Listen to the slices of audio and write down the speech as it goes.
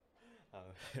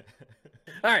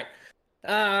All right.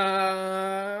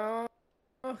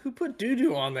 Who put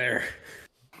doo-doo on there?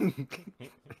 Who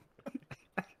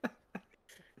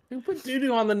put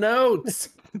doo-doo on the notes?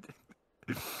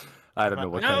 I don't know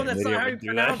what No, kind of that's idiot not how you would do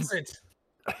pronounce that.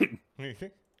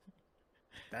 it.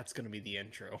 That's going to be the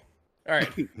intro. All right.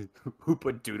 Who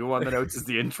put doodle on the notes is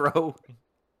the intro?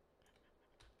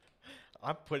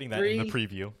 I'm putting that in the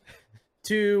preview.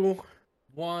 2,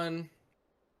 1.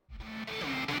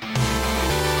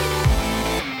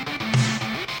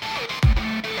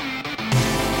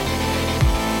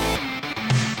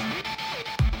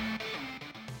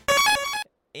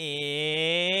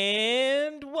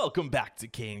 And welcome back to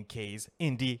K&K's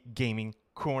Indie Gaming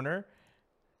Corner.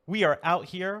 We are out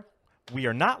here. We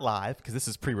are not live because this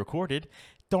is pre-recorded.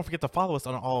 Don't forget to follow us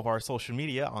on all of our social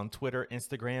media on Twitter,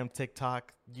 Instagram,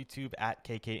 TikTok, YouTube at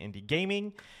KK Indie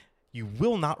Gaming. You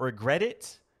will not regret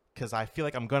it because I feel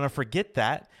like I'm going to forget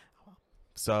that.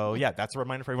 So yeah, that's a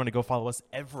reminder for everyone to go follow us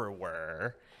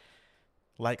everywhere.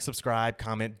 Like, subscribe,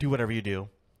 comment, do whatever you do.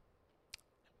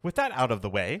 With that out of the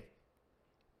way,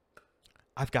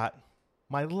 I've got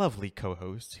my lovely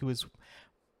co-host who's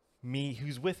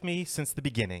with me since the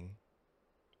beginning.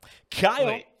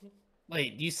 Kyle.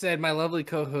 Wait, you said my lovely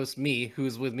co-host me,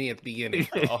 who's with me at the beginning.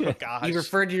 Oh gosh. You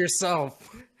referred to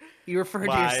yourself.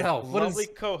 My lovely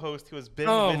co-host who has been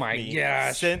with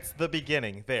me since the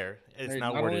beginning. There. It's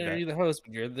not only worded are that. you the host,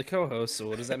 but you're the co-host, so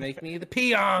what does that make me? The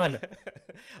peon.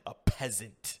 A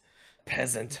peasant.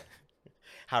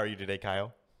 How are you today,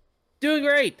 Kyle? Doing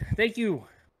great. Thank you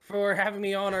for having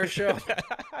me on our show.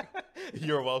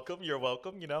 You're welcome.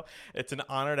 You know, it's an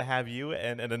honor to have you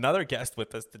and another guest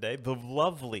with us today. The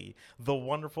lovely, the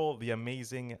wonderful, the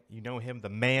amazing, you know him, the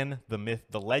man, the myth,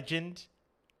 the legend,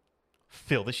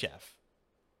 Phil the Chef.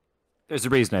 There's a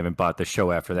reason I haven't bought the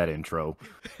show after that intro.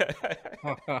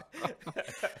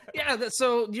 Yeah,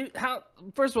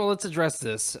 first of all, let's address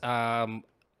this.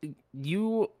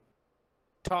 You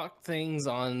talk things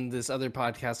on this other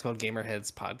podcast called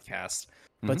Gamerheads Podcast.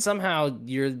 But somehow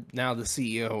you're now the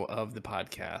CEO of the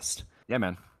podcast. Yeah,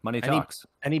 man. Money talks.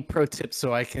 I need pro tips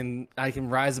so I can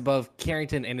rise above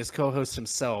Carrington and his co-host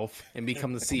himself and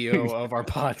become the CEO of our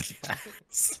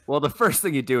podcast. Well, the first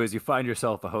thing you do is you find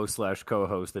yourself a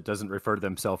host/co-host that doesn't refer to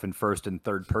themselves in first and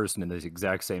third person in the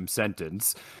exact same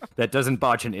sentence, that doesn't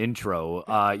botch an intro.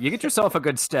 You get yourself a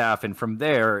good staff, and from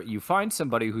there, you find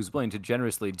somebody who's willing to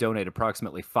generously donate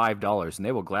approximately $5, and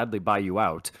they will gladly buy you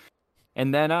out.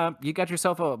 And then you got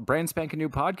yourself a brand spanking new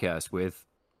podcast with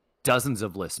dozens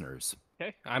of listeners.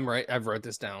 Okay, I'm right. I've wrote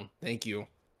this down. Thank you.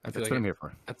 That's what I'm here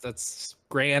for. That's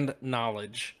grand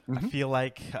knowledge. I feel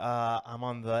like I'm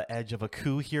on the edge of a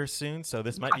coup here soon, so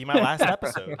this might be my last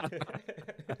episode.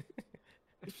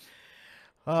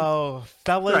 Oh,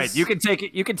 fellas! Right, you can take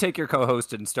it. You can take your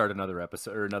co-host and start another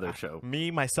episode or another show. Me,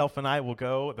 myself, and I will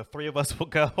go. The three of us will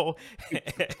go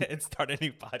and start a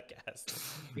new podcast.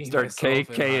 Start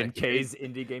KK&K's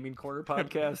Indie Gaming Corner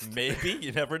podcast. Maybe,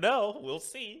 you never know. We'll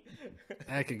see.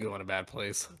 That could go in a bad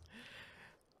place.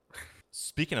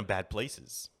 Speaking of bad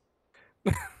places,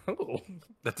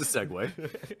 that's a segue.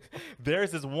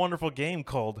 There's this wonderful game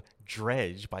called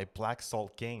Dredge by Black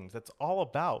Salt Games. That's all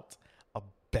about a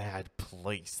bad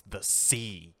place, the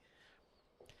sea.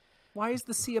 Why is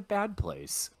the sea a bad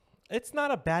place? It's not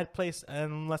a bad place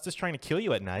unless it's trying to kill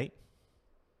you at night.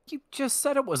 You just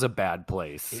said it was a bad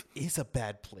place. It is a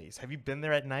bad place. Have you been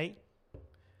there at night?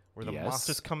 Where the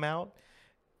monsters come out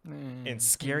and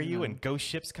scare you and ghost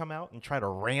ships come out and try to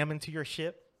ram into your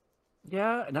ship?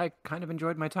 Yeah, and I kind of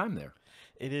enjoyed my time there.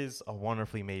 It is a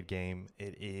wonderfully made game.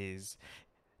 It is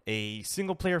a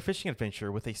single-player fishing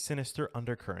adventure with a sinister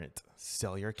undercurrent.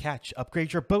 Sell your catch,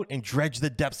 upgrade your boat, and dredge the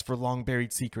depths for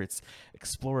long-buried secrets.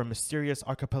 Explore a mysterious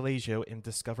archipelago and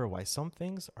discover why some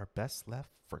things are best left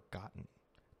forgotten.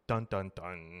 Dun, dun,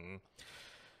 dun.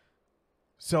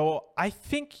 So I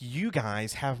think you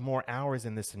guys have more hours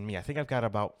in this than me. I think I've got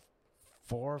about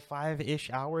 4 or 5-ish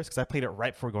hours because I played it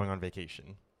right before going on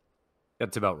vacation.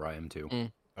 That's about right, I am too.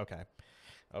 Okay.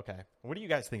 What do you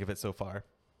guys think of it so far?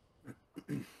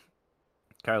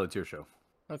 Kyle, it's your show.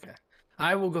 Okay.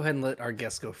 I will go ahead and let our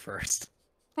guest go first.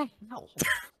 No.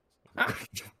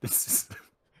 This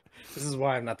is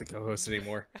why I'm not the co-host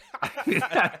anymore.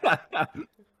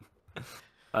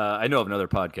 I know of another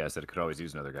podcast that could always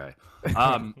use another guy.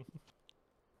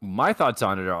 My thoughts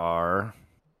on it are,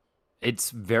 it's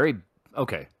very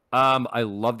okay. I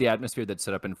love the atmosphere that's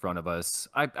set up in front of us.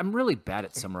 I'm really bad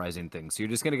at summarizing things, so you're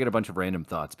just going to get a bunch of random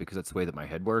thoughts because that's the way that my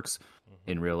head works.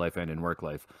 in real life and in work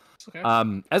life.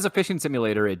 Okay. As a fishing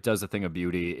simulator, it does a thing of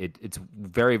beauty. It's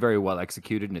very, very well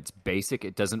executed, and it's basic.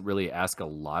 It doesn't really ask a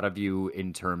lot of you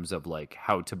in terms of like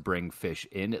how to bring fish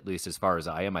in, at least as far as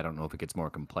I am. I don't know if it gets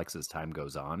more complex as time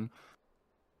goes on.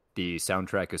 The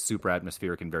soundtrack is super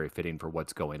atmospheric and very fitting for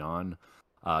what's going on.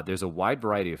 There's a wide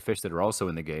variety of fish that are also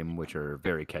in the game, which are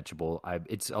very catchable.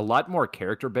 It's a lot more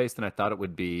character-based than I thought it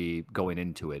would be going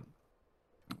into it.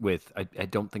 I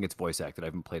don't think it's voice acted. I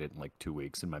haven't played it in like 2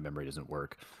 weeks, and my memory doesn't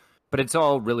work. But it's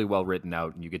all really well written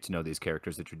out, and you get to know these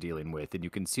characters that you're dealing with, and you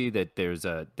can see that there's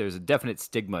a definite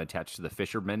stigma attached to the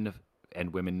fishermen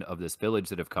and women of this village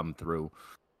that have come through.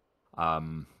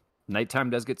 Nighttime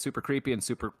does get super creepy and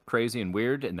super crazy and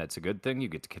weird, and that's a good thing. You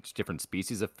get to catch different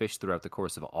species of fish throughout the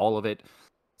course of all of it.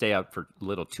 Stay out for a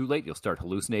little too late, you'll start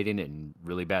hallucinating, and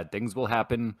really bad things will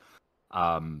happen.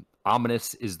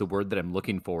 Ominous is the word that I'm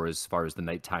looking for as far as the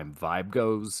nighttime vibe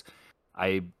goes.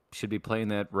 I should be playing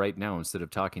that right now instead of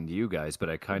talking to you guys, but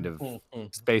I kind of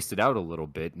spaced it out a little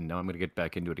bit, and now I'm going to get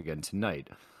back into it again tonight.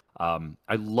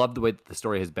 I love the way that the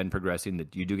story has been progressing,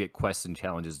 that you do get quests and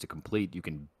challenges to complete. You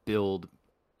can build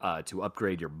to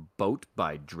upgrade your boat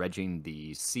by dredging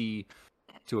the sea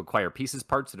to acquire pieces,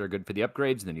 parts that are good for the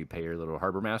upgrades, and then you pay your little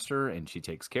harbor master, and she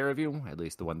takes care of you. At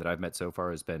least the one that I've met so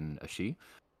far has been a she,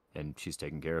 and she's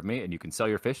taking care of me. And you can sell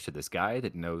your fish to this guy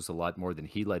that knows a lot more than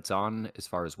he lets on as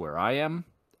far as where I am.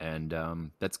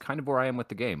 And that's kind of where I am with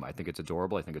the game. I think it's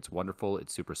adorable. I think it's wonderful.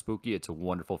 It's super spooky. It's a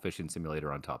wonderful fishing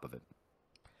simulator on top of it.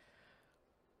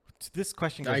 This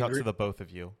question goes out to the both of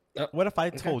you. What if I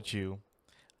told you,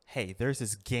 hey, there's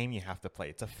this game you have to play.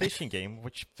 It's a fishing game,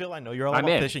 which, Phil, I know you're all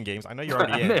about fishing games. I know you're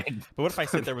already in. But what if I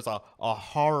said there was a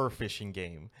horror fishing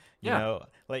game? You know,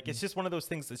 like it's just one of those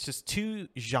things. It's just two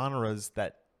genres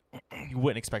that you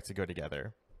wouldn't expect to go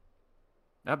together.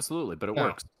 Absolutely, but it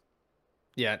works.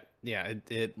 Yeah,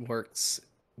 it works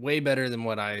way better than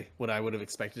what I would have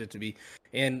expected it to be.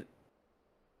 And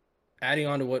adding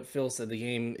on to what Phil said, the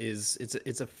game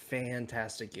it's a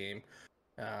fantastic game.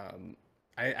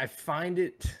 I find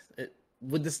it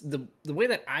with this the way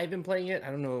that I've been playing it.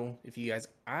 I don't know if you guys.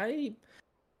 I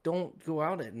don't go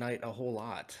out at night a whole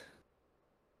lot.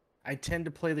 I tend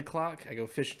to play the clock. I go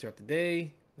fishing throughout the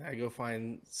day. I go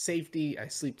find safety. I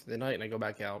sleep through the night and I go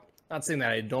back out. Not saying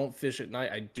that I don't fish at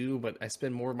night. I do, but I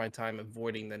spend more of my time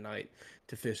avoiding the night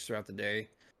to fish throughout the day.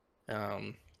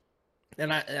 And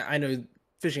I know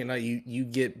fishing at night you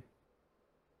get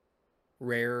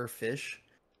rarer fish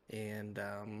and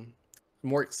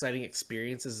more exciting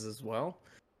experiences as well.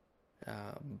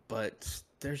 But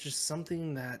there's just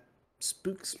something that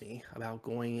spooks me about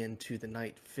going into the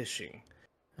night fishing.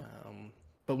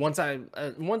 But once I've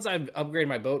upgraded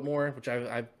my boat more, which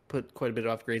I've put quite a bit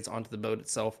of upgrades onto the boat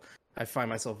itself, I find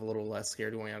myself a little less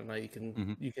scared going out at night.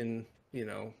 You can I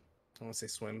don't want to say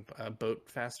swim, boat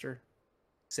faster,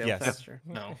 sail faster.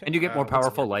 No, and you get more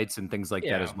powerful lights and things like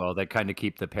that as well. That kind of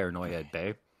keep the paranoia at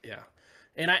bay. Yeah,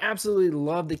 and I absolutely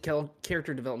love the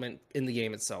character development in the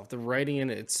game itself. The writing in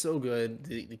it's so good.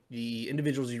 The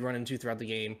individuals you run into throughout the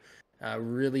game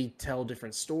really tell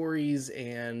different stories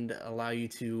and allow you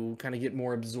to kind of get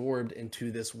more absorbed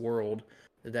into this world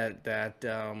that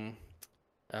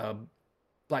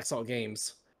Black Salt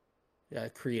Games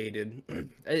created.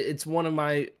 It's one of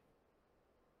my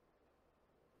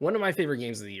favorite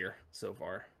games of the year so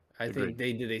far. I think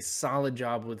they did a solid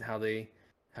job with how they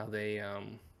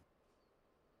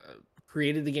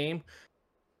created the game.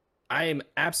 I am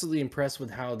absolutely impressed with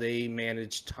how they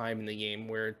manage time in the game,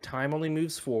 where time only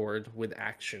moves forward with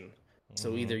action.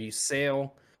 So either you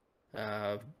sail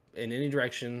in any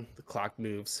direction, the clock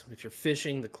moves. If you're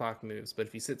fishing, the clock moves. But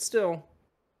if you sit still,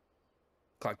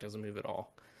 clock doesn't move at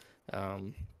all.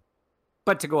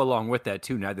 But to go along with that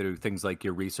too, neither do things like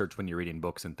your research when you're reading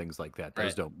books and things like that.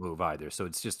 Those don't move either. So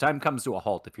it's just time comes to a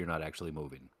halt if you're not actually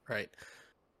moving. Right.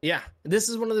 Yeah, this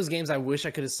is one of those games I wish I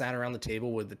could have sat around the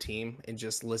table with the team and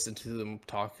just listened to them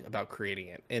talk about creating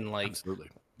it, and like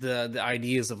the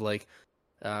ideas of like,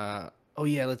 oh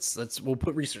yeah, we'll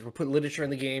put research, we'll put literature in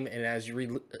the game, and as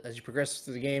you progress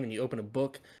through the game and you open a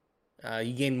book,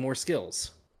 you gain more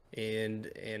skills, and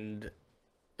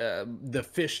the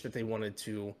fish that they wanted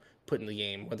to put in the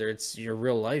game, whether it's your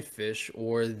real life fish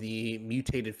or the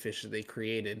mutated fish that they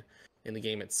created in the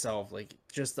game itself, like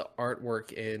just the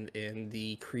artwork and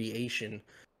the creation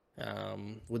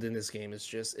within this game is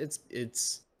just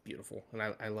it's beautiful, and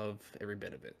I love every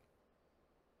bit of it.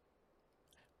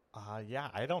 Yeah,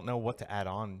 I don't know what to add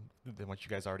on than what you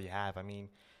guys already have. I mean,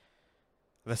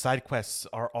 the side quests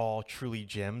are all truly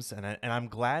gems, and I'm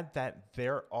glad that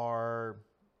there are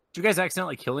Did you guys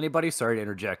accidentally kill anybody? Sorry to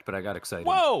interject, but I got excited.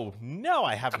 Whoa! No,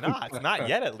 I have not. Not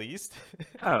yet, at least.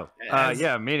 Oh,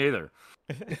 yeah, me neither.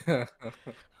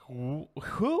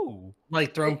 Who?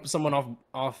 Like throwing someone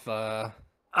off.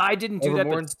 I didn't do that,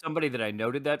 Overboard? but somebody that I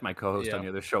noted that, my co-host on Yeah. the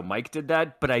other show, Mike, did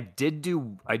that. But let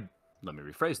me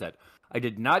rephrase that. I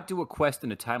did not do a quest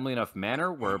in a timely enough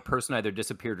manner where a person either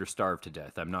disappeared or starved to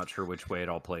death. I'm not sure which way it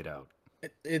all played out.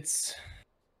 It's.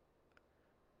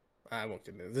 I won't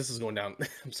get into this. Is going down.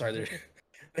 I'm sorry.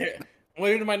 They're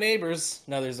waving to my neighbors.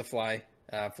 Now there's a fly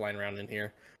flying around in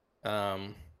here.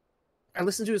 I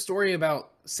listened to a story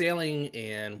about sailing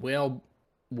and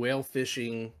whale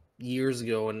fishing years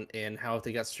ago, and how if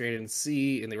they got stranded in the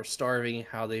sea and they were starving,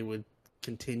 how they would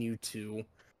continue to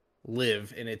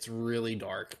live. And it's really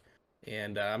dark.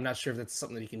 And I'm not sure if that's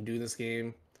something that you can do in this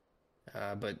game,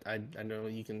 but I know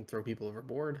you can throw people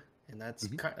overboard, and that's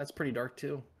that's pretty dark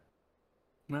too.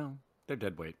 Well, they're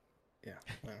dead weight. Yeah.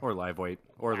 Well, Or live weight.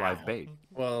 Or live bait.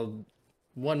 well,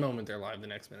 one moment they're alive, the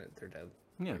next minute they're dead.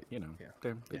 Yeah, you know.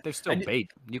 Yeah. They're still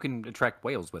bait. You can attract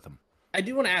whales with them. I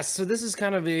do want to ask, so this is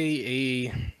kind of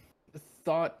a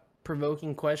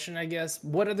thought-provoking question, I guess.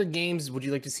 What other games would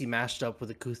you like to see mashed up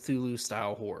with a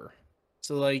Cthulhu-style horror?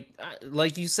 So,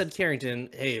 like you said, Carrington.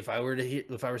 Hey, if I were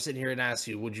sitting here and ask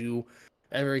you, would you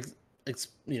ever,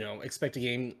 expect a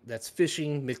game that's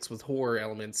fishing mixed with horror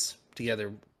elements together?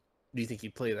 Do you think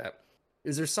you'd play that?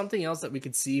 Is there something else that we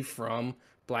could see from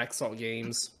Black Salt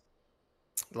Games?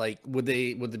 Like, would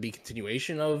there be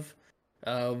continuation of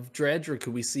Dredge, or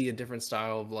could we see a different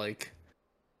style of like,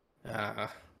 I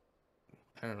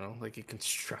don't know, like a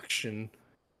construction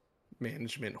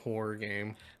management horror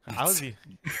game? I would be.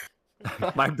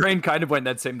 My brain kind of went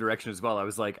that same direction as well. I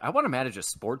was like, I want to manage a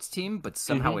sports team, but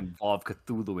somehow involve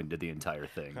Cthulhu into the entire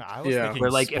thing. I was Yeah. thinking Where,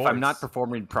 like, if I'm not sports.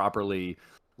 performing properly,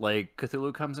 like,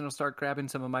 Cthulhu comes in and will start grabbing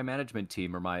some of my management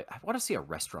team, or I want to see a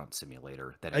restaurant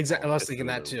simulator. That Exactly, I involves was thinking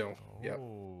that Cthulhu. too. Yep.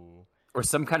 Oh. Or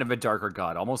some kind of a darker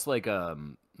god, almost like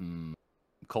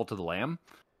Cult of the Lamb,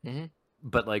 Mhm.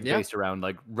 but like Yeah. based around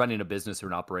like running a business or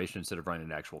an operation instead of running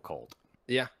an actual cult.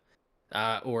 Yeah.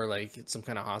 Or like some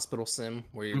kind of hospital sim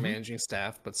where you're Mhm. managing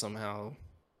staff, but somehow,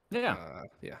 Yeah.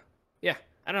 yeah.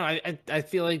 I don't know. I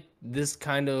feel like this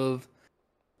kind of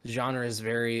genre is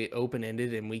very open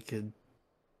ended, and we could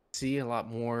see a lot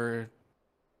more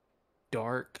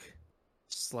dark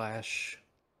 /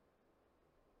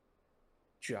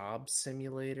 job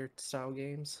simulator style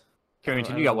games.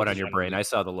 Carrington, I you don't got know one what on the your genre brain. would be. I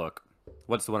saw the look.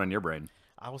 What's the one on your brain?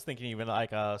 I was thinking even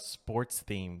like sports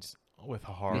themed with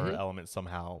a horror element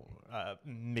somehow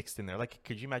mixed in there. Like,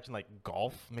 could you imagine like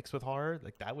golf mixed with horror?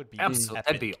 Like that would be Absolutely,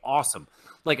 that'd be awesome.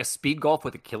 Like a speed golf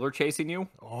with a killer chasing you,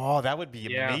 Oh, that would be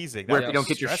Yeah. amazing. where That if would you be don't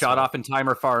get your shot stressful. off in time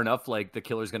or far enough, like the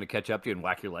killer's going to catch up to you and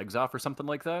whack your legs off or something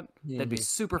like that. That'd be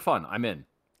super fun. I'm in.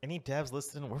 Any devs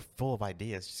listening, we're full of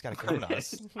ideas. You just gotta come to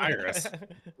us. Hire us.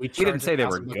 We didn't charge say they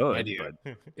were $1,000 good, idea.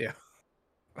 but Yeah.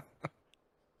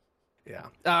 Yeah.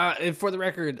 And for the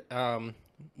record,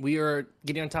 we are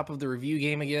getting on top of the review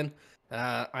game again.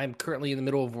 I'm currently in the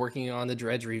middle of working on the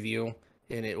Dredge review,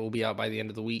 and it will be out by the end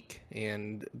of the week.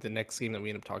 And the next game that we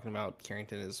end up talking about,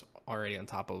 Carrington is already on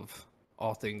top of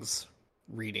all things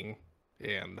reading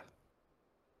and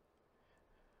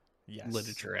Yes.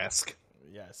 literature-esque.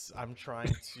 Yes, I'm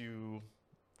trying to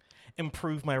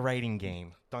improve my writing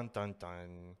game. Dun dun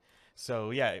dun.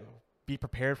 So yeah, be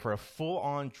prepared for a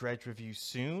full-on Dredge review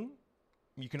soon.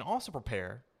 You can also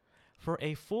prepare for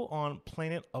a full-on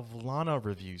Planet of Lana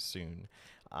review soon.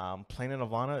 Planet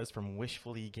of Lana is from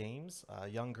Wishfully Games. A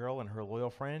young girl and her loyal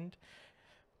friend,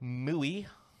 Mui,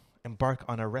 embark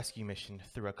on a rescue mission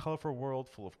through a colorful world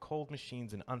full of cold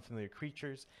machines and unfamiliar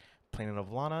creatures. Planet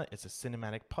of Lana is a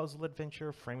cinematic puzzle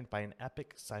adventure framed by an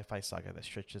epic sci-fi saga that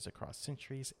stretches across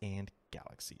centuries and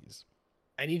galaxies.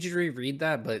 I need you to reread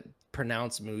that, but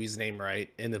pronounce Mui's name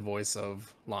right in the voice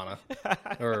of Lana.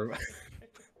 Or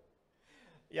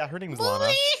Yeah, her name is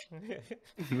Lana.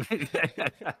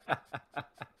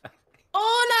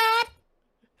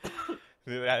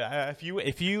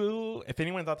 If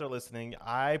anyone's out there listening,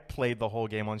 I played the whole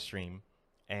game on stream,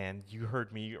 and you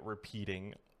heard me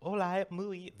repeating "Hola,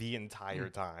 muy" the entire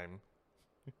time.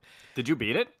 did you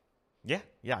beat it? Yeah,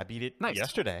 I beat it Nice.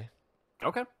 yesterday.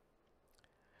 Okay.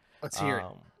 let's hear it.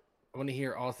 I want to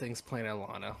hear all things Planet of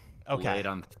Lana. Lay Okay, it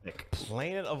on thick.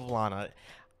 Planet of Lana.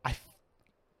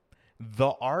 The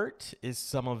art is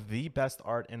some of the best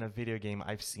art in a video game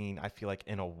I've seen, I feel like,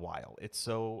 in a while. It's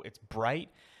bright,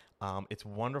 it's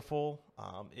wonderful.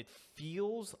 It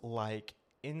feels like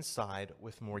Inside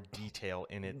with more detail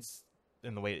in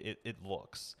the way it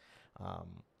looks.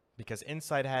 Because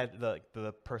Inside had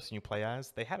the person you play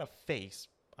as, they had a face.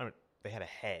 I mean, they had a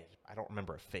head. I don't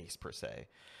remember a face per se.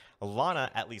 Alana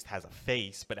at least has a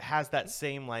face, but it has that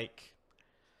same like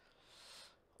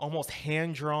almost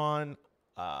hand-drawn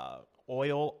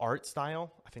oil art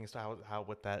style. I think it's how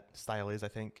what that style is. I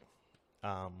think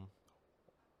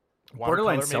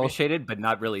Borderline cell shaded, but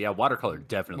not really. Yeah, watercolor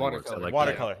definitely works. I like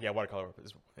watercolor. Yeah, watercolor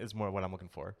is more what I'm looking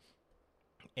for.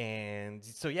 And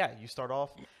so yeah, you start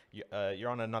off. You're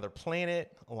on another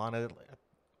planet. Alana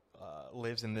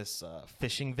lives in this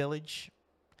fishing village.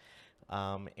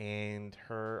 And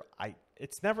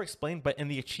it's never explained, but in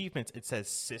the achievements it says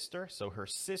sister. So her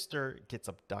sister gets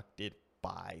abducted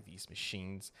by these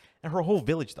machines, and her whole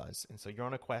village does. And so you're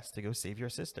on a quest to go save your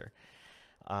sister.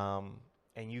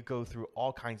 And you go through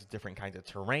all kinds of different kinds of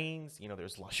terrains. You know,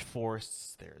 there's lush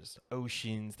forests, there's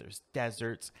oceans, there's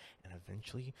deserts, and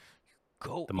eventually you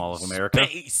go the Mall of America.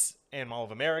 Space and Mall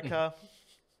of America.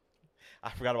 I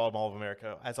forgot about Mall of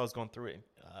America as I was going through it.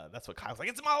 That's what Kyle's like.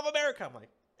 It's Mall of America. I'm like,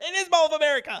 it is Mall of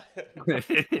America.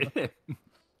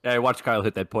 Yeah, I watched Kyle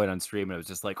hit that point on stream, and I was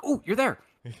just like, "Oh, you're there!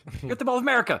 You're at the Mall of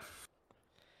America."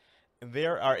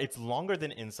 It's longer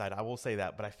than Inside, I will say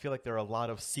that, but I feel like there are a lot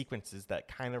of sequences that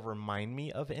kind of remind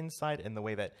me of Inside in the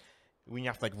way that when you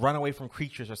have to like run away from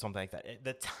creatures or something like that,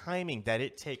 the timing that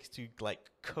it takes to like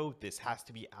code this has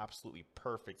to be absolutely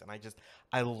perfect. And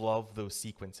I love those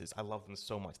sequences. I love them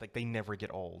so much. Like they never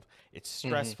get old. It's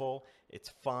stressful. It's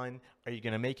fun. Are you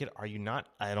going to make it? Are you not?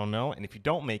 I don't know. And if you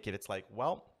don't make it, it's like,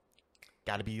 well,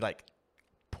 got to be like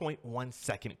 0.1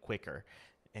 second quicker.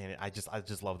 And I just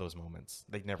love those moments.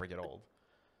 They never get old.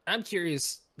 I'm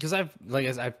curious because I've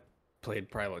played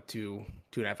probably about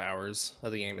 2.5 hours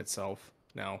of the game itself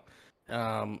now.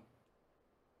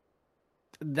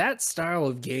 That style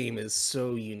of game is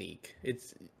so unique.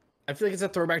 I feel like it's a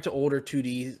throwback to older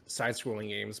 2D side-scrolling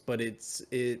games, but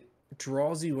it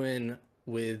draws you in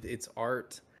with its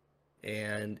art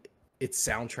and its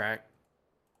soundtrack,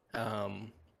 and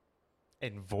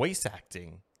voice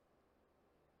acting.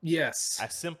 Yes.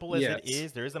 As simple as it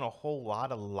is, there isn't a whole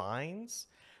lot of lines,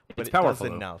 but it powerful,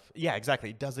 does enough. Yeah, exactly.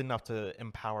 It does enough to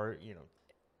empower,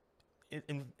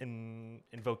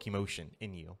 invoke emotion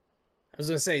in you. I was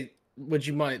going to say, would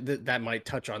you mind that might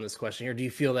touch on this question here? Do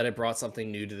you feel that it brought something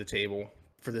new to the table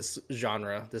for this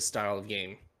genre, this style of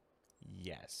game?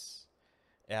 Yes.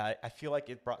 I feel like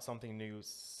it brought something new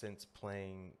since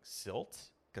playing Silt.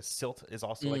 Because Silt is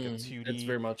also like a 2D it's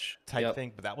very much type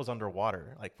thing, but that was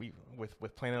underwater. Like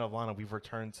with Planet of Lana, we've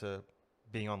returned to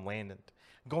being on land and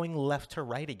going left to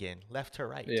right again, left to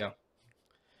right. Yeah.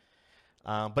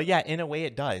 But yeah, in a way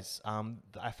it does.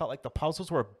 I felt like the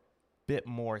puzzles were a bit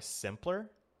more simpler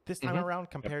this time around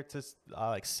compared to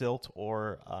like Silt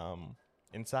or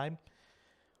Inside.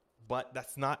 But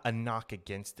that's not a knock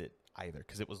against it either,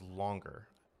 because it was longer.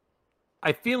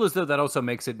 I feel as though that also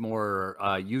makes it more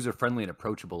user-friendly and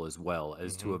approachable as well,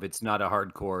 as to if it's not a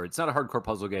hardcore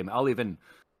puzzle game. I'll even,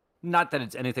 not that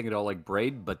it's anything at all like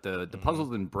Braid, but the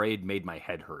puzzles in Braid made my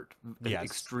head hurt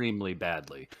extremely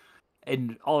badly.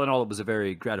 And all in all, it was a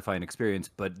very gratifying experience.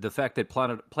 But the fact that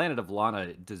Planet of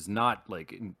Lana does not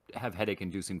like have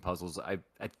headache-inducing puzzles, I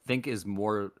think is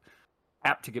more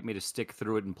apt to get me to stick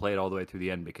through it and play it all the way through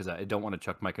the end, because I don't want to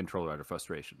chuck my controller out of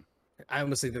frustration. I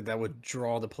almost think that would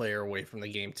draw the player away from the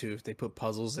game too. If they put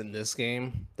puzzles in this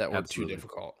game that were too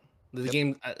difficult, the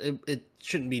game it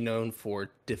shouldn't be known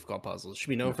for difficult puzzles. It should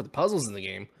be known for the puzzles in the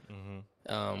game.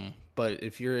 But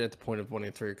if you're at the point of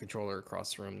wanting to throw your controller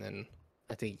across the room, then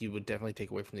I think you would definitely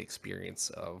take away from the experience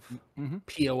of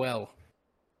POL.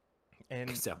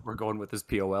 And so we're going with this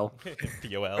POL.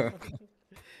 POL.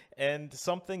 And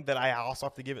something that I also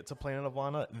have to give it to Planet of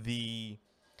Lana, the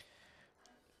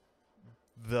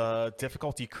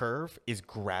difficulty curve is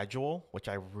gradual, which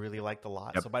I really liked a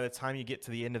lot. Yep. So by the time you get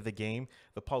to the end of the game,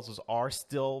 the puzzles are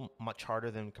still much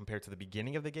harder than compared to the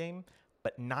beginning of the game,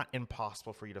 but not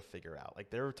impossible for you to figure out.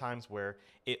 Like there are times where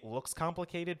it looks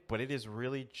complicated, but it is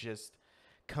really just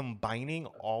combining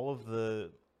all of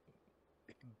the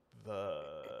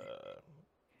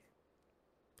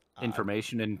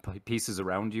information and pieces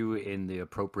around you in the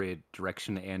appropriate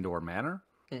direction and or manner.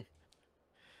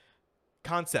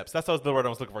 Concepts. That's the word I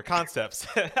was looking for. Concepts.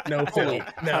 No,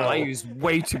 I used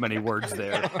way too many words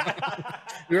there.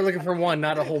 You were looking for one,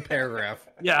 not a whole paragraph.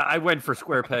 Yeah, I went for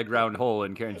square peg, round hole,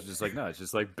 and Karen's just like, no, it's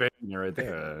just like, bang, you're right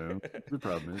there. The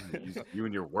problem is you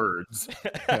and your words.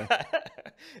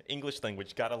 English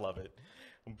language, gotta love it.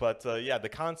 But yeah, the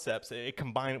concepts, it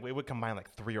would combine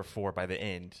like 3 or 4 by the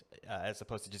end, as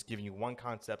opposed to just giving you one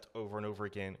concept over and over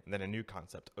again, and then a new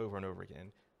concept over and over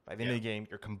again. By the end of the game,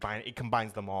 it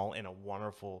combines them all in a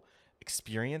wonderful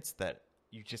experience that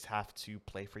you just have to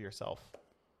play for yourself.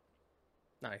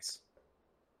 Nice.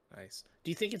 Nice.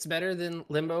 Do you think it's better than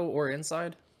Limbo or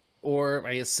Inside, or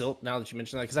I guess Silt? Now that you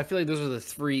mentioned that, because I feel like those are the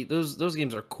three. Those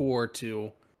games are core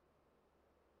to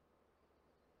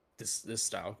this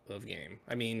style of game.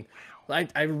 I mean,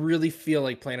 I really feel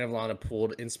like Planet of Lana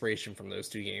pulled inspiration from those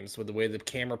two games with the way the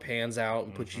camera pans out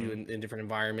and puts you in different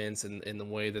environments, and the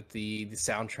way that the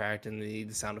soundtrack and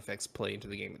the sound effects play into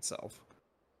the game itself.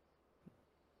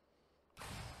 I'll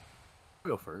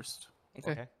go first.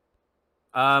 Okay.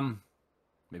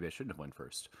 Maybe I shouldn't have went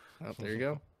first. Oh, there you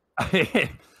go.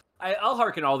 I'll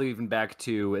harken all even back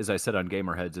to, as I said on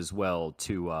Gamerheads as well,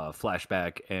 to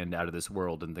Flashback and Out of This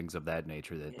World and things of that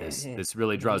nature that this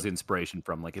really draws inspiration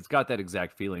from. Like, it's got that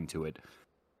exact feeling to it.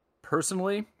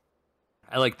 Personally,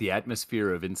 I like the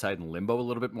atmosphere of Inside and Limbo a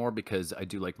little bit more because I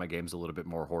do like my games a little bit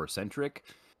more horror-centric.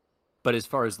 But as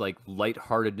far as, like,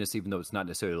 lightheartedness, even though it's not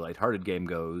necessarily a lighthearted game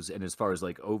goes, and as far as,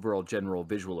 like, overall general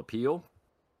visual appeal,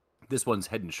 this one's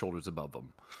head and shoulders above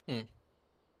them.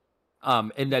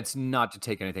 And that's not to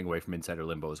take anything away from Inside or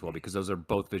Limbo as well, because those are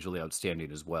both visually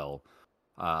outstanding as well.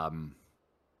 I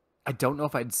don't know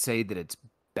if I'd say that it's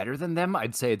better than them.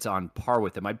 I'd say it's on par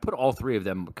with them. I'd put all three of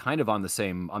them kind of on that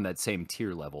same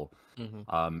tier level.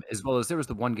 As well as there was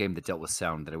the one game that dealt with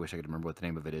sound that I wish I could remember what the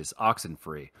name of it is.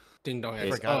 Oxenfree. Ding dong. I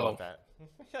forgot about that.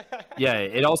 Yeah,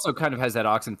 it also kind of has that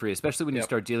Oxenfree, especially when you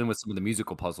start dealing with some of the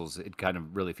musical puzzles. It kind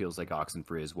of really feels like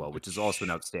Oxenfree as well, which is also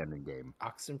an outstanding game.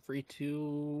 Oxenfree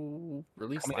 2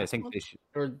 released I think month? they should.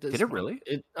 Or Did it really?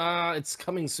 It's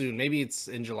coming soon. Maybe it's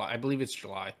in July. I believe it's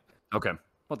July. Okay.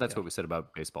 Well, that's what we said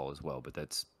about baseball as well, but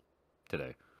that's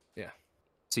today. Yeah.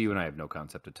 So you and I have no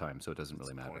concept of time, so it doesn't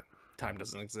really matter. Time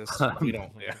doesn't exist. We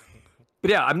don't. Yeah.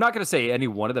 But yeah, I'm not going to say any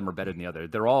one of them are better than the other.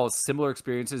 They're all similar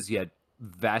experiences, yet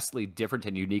vastly different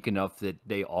and unique enough that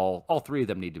they all three of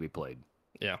them need to be played.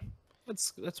 Yeah.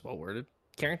 That's well worded.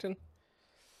 Carrington?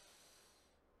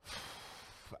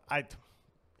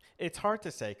 It's hard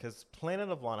to say because Planet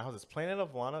of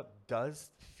Lana does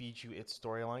feed you its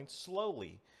storyline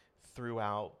slowly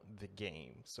throughout the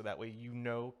game, so that way you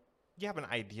have an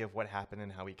idea of what happened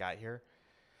and how we got here.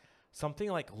 Something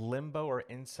like Limbo or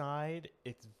Inside,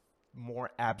 it's more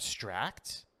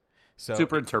abstract. So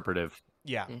super interpretive.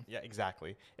 Yeah,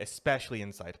 exactly. Especially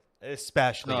Inside.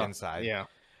 Inside. Yeah.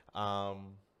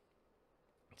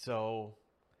 So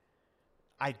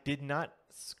it did not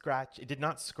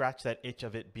scratch that itch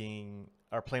of it being,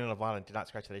 or Planet of Lana did not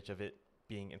scratch that itch of it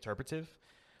being interpretive.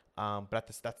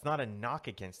 But that's not a knock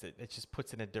against it. It just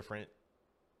puts it in a different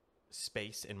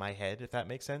space in my head, if that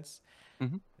makes sense.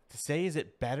 To say, is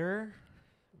it better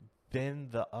than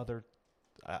the other?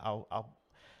 I'll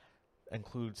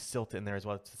include Silt in there as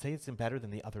well. To say it's better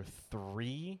than the other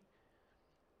three,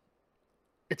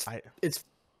 it's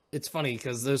funny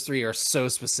because those three are so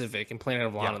specific. And Planet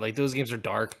of Lana, like those games are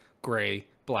dark, gray,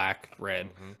 black, red,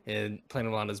 and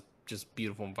Planet of Lana is just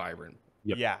beautiful and vibrant.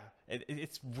 Yep. Yeah,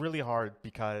 it's really hard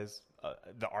because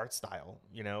the art style,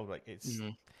 like it's.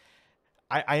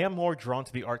 I am more drawn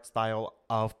to the art style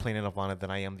of Planet of Lana than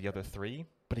I am the other three.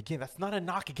 But again, that's not a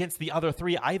knock against the other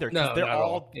three either, because they're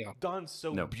all done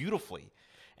so beautifully,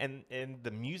 and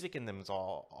the music in them is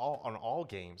all on all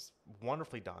games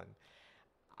wonderfully done.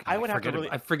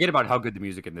 I forget about how good the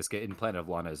music in this game in Planet of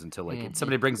Lana is until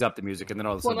somebody brings up the music, and then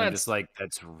all of a sudden I'm just like,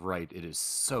 that's right, it is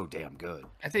so damn good.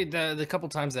 I think the couple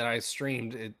times that I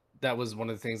streamed, that was one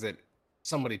of the things that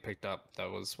somebody picked up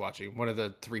that was watching. One of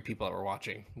the three people that were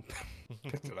watching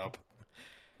picked it up.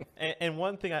 And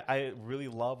one thing I really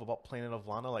love about Planet of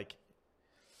Lana, like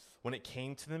when it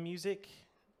came to the music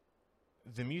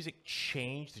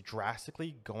changed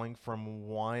drastically, going from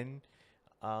one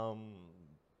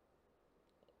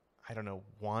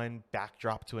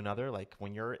backdrop to another. Like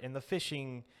when you're in the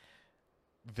fishing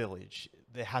village,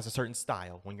 it has a certain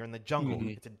style. When you're in the jungle,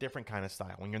 it's a different kind of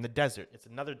style. When you're in the desert, it's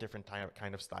another different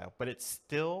kind of style. But it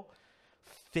still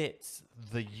fits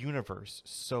the universe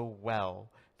so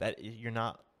well that you're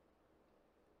not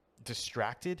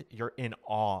distracted. You're in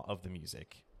awe of the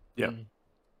music. Yeah.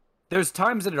 There's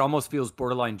times that it almost feels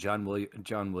borderline John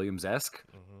Williams-esque.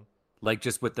 Like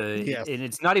just with and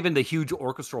it's not even the huge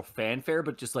orchestral fanfare,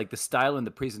 but just like the style and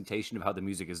the presentation of how the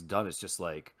music is done. It's just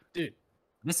like, dude,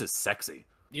 this is sexy.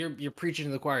 You're preaching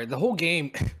to the choir. The whole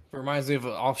game reminds me of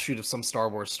an offshoot of some Star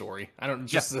Wars story. I don't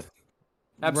just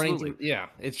absolutely.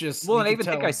 It's just well, and I even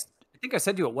think I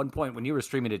said to you at one point when you were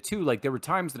streaming it too, like there were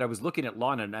times that I was looking at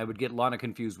Lana and I would get Lana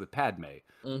confused with Padme,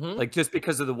 like just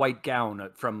because of the white gown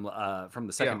from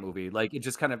the second movie. Like it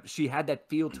just kind of, she had that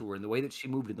feel to her and the way that she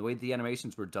moved and the way that the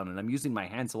animations were done. And I'm using my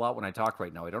hands a lot when I talk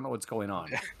right now. I don't know what's going on.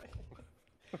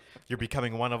 You're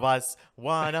becoming one of us.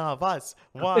 One of us.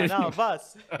 One of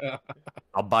us.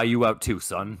 I'll buy you out too,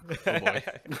 son. Oh boy.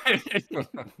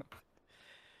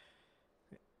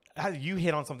 You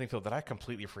hit on something, Phil, that I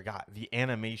completely forgot. The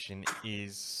animation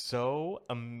is so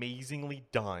amazingly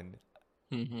done.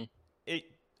 Mm-hmm.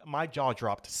 My jaw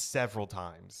dropped several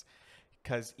times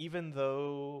because even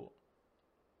though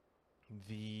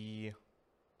the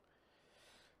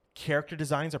character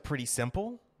designs are pretty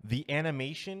simple, the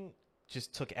animation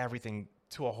just took everything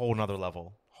to a whole nother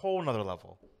level.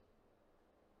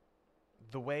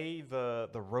 The way the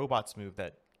robots move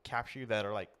that capture you, that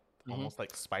are like almost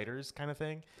like spiders kind of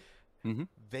thing,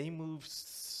 they move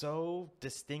so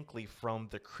distinctly from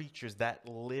the creatures that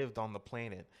lived on the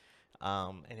planet,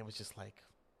 and it was just like,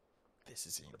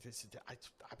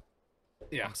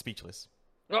 I'm speechless.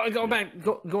 Well,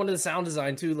 going to the sound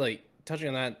design too, like touching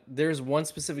on that, there's one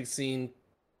specific scene,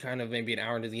 kind of maybe an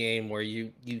hour into the game, where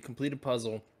you complete a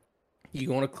puzzle, you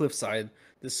go on a cliffside,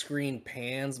 the screen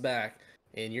pans back,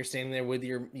 and you're standing there with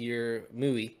your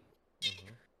movie,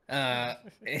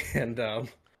 and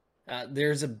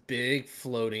there's a big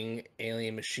floating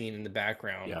alien machine in the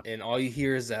background, and all you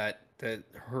hear is that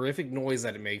horrific noise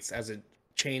that it makes as it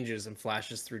changes and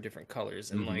flashes through different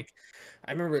colors. And like,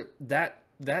 I remember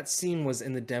that scene was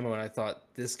in the demo, and I thought,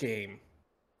 this game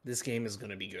is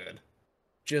going to be good.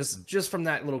 Just from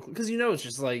that little, because it's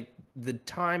just like the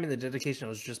time and the dedication I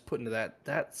was just put into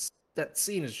that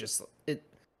scene is just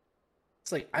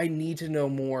it's like, I need to know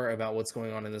more about what's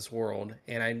going on in this world,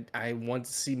 and I want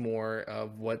to see more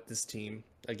of what this team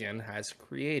again has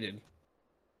created.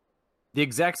 The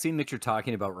exact scene that you're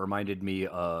talking about reminded me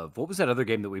of, what was that other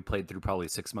game that we played through probably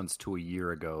 6 months to a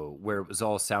year ago, where it was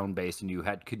all sound based and you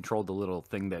had controlled the little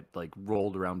thing that like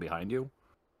rolled around behind you,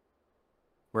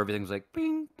 where everything was like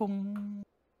bing boom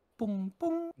boom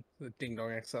boom. The Ding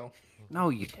Dong XL. No,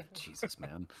 you Jesus,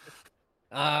 man.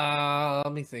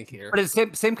 Let me think here. But it's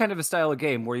same kind of a style of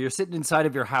game where you're sitting inside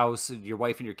of your house, and your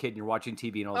wife and your kid, and you're watching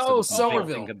TV, and all of a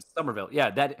sudden, Somerville. Yeah,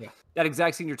 that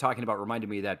exact scene you're talking about reminded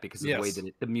me of that, because of the way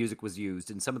that the music was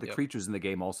used, and some of the creatures in the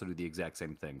game also do the exact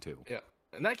same thing too. Yeah,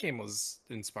 and that game was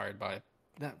inspired by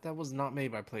that was not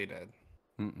made by Playdead.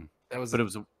 That was, but it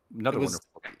was another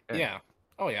wonderful game. Yeah.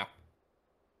 Oh yeah,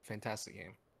 fantastic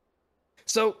game.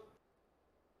 So,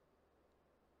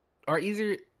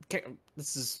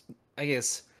 this is, I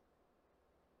guess,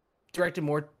 directed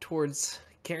more towards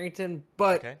Carrington,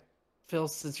 but Phil,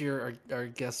 since you're our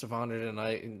guest of honor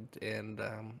tonight, and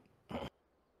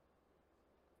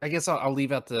I guess I'll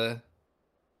leave out the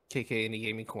KK Indie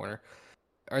Gaming Corner.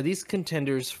 Are these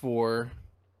contenders for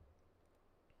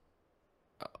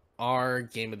our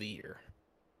game of the year?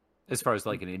 As far as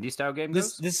like an indie style game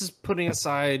goes? This is putting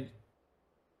aside,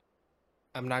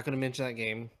 I'm not going to mention that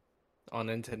game on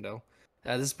Nintendo.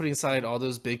 This is putting aside all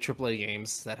those big AAA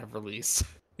games that have released.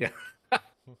 Yeah.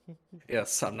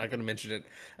 Yes, I'm not going to mention it.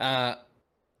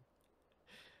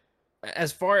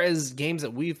 As far as games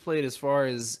that we've played, as far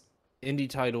as indie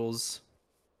titles,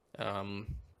 do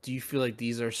you feel like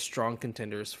these are strong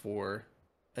contenders for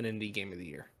an indie game of the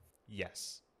year?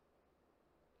 Yes.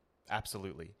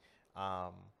 Absolutely.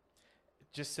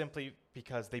 Just simply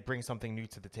because they bring something new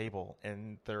to the table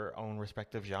in their own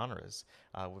respective genres.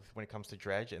 When it comes to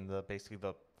Dredge and basically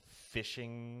the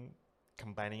fishing,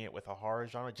 combining it with a horror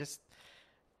genre, just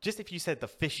if you said the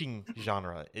fishing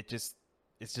genre, it just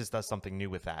does something new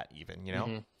with that, even,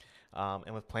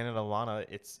 and with Planet Alana,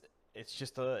 it's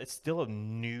still a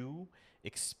new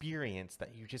experience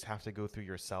that you just have to go through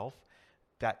yourself.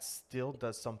 That still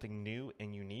does something new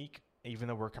and unique, even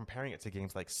though we're comparing it to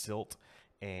games like Silt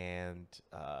and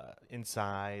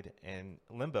Inside and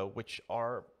Limbo, which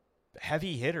are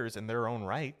heavy hitters in their own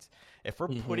right. If we're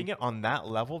putting it on that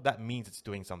level, that means it's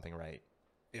doing something right.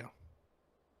 Yeah.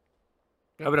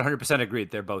 I would 100% agree that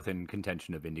they're both in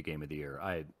contention of Indie Game of the Year.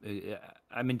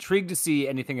 I'm intrigued to see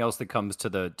anything else that comes to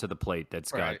the plate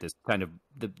that's got this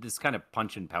kind of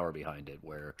punch and power behind it.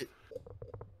 Where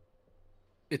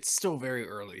it's still very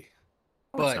early,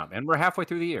 but it's not, man. We're halfway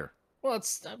through the year. Well,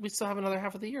 we still have another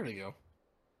half of the year to go.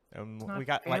 We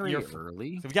got Lightyear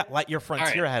early. So we got Lightyear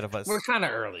Frontier ahead of us. We're kind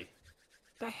of early.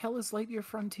 The hell is Lightyear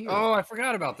Frontier? Oh, I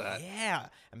forgot about that. Yeah,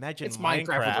 imagine it's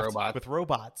Minecraft with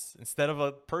robots instead of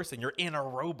a person. You're in a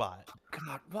robot.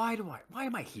 God, why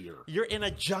am I here? You're in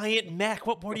a giant mech.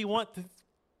 What more do you want?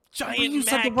 Giant mech. You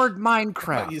said the word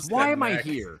Minecraft. Why am I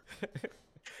here?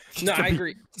 No, I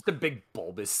agree. Just a big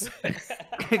bulbous.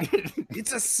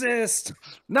 It's a cyst.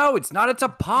 No, it's not. It's a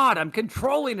pod. I'm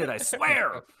controlling it. I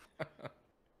swear.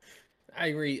 I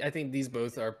agree. I think these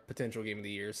both are potential game of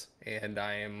the years, and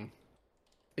I am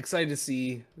excited to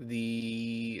see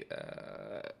the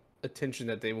attention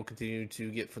that they will continue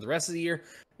to get for the rest of the year.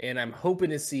 And I'm hoping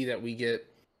to see that we get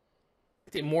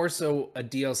more so a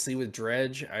DLC with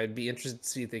Dredge. I'd be interested to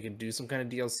see if they could do some kind of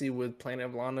DLC with Planet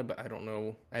of Lana, but I don't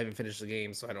know. I haven't finished the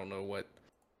game, so I don't know what.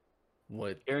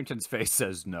 Carrington's face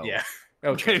says no. Yeah.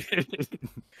 Okay.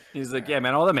 He's like, yeah,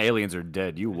 man, all them aliens are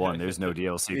dead. You won. There's no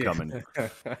DLC coming.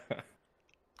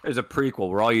 There's a prequel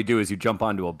where all you do is you jump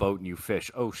onto a boat and you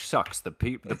fish. Oh, shucks. The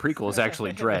prequel is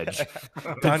actually Dredge.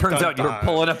 It turns out you're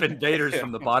pulling up invaders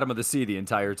from the bottom of the sea the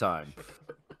entire time.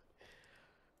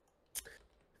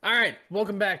 All right.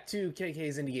 Welcome back to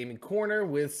KK's Indie Gaming Corner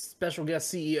with special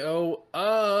guest CEO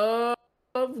of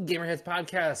Gamerheads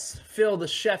Podcast, Phil, the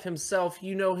chef himself.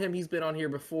 You know him. He's been on here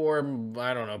before.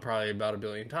 I don't know, probably about 1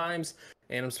 billion times.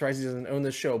 And I'm surprised he doesn't own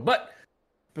this show. But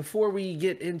before we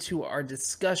get into our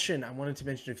discussion, I wanted to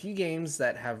mention a few games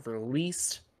that have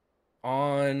released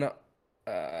on,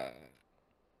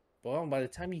 well, by the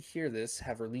time you hear this,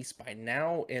 have released by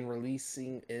now and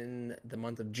releasing in the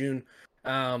month of June.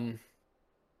 2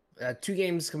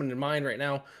 games coming to mind right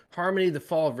now. Harmony, The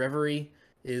Fall of Reverie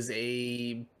is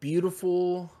a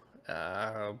beautiful,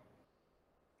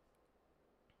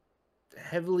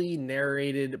 heavily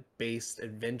narrated based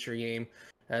adventure game.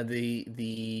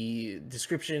 The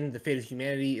description, the fate of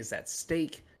humanity is at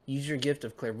stake. Use your gift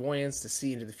of clairvoyance to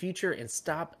see into the future and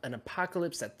stop an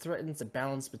apocalypse that threatens the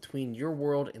balance between your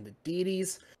world and the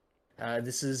deities.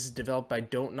 This is developed by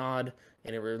Don't Nod,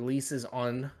 and it releases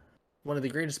on one of the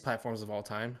greatest platforms of all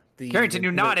time. Carrington,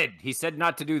 you nodded. He said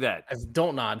not to do that. As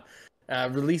Don't Nod.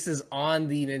 Releases on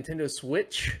the Nintendo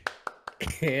Switch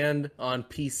and on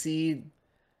PC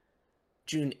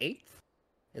June 8th.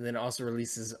 And then also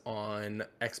releases on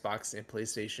Xbox and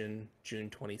PlayStation June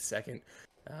 22nd.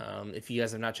 If you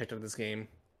guys have not checked out this game,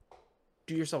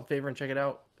 do yourself a favor and check it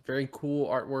out. Very cool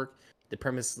artwork. The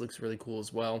premise looks really cool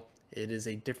as well. It is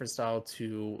a different style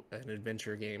to an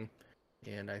adventure game.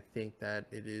 And I think that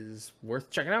it is worth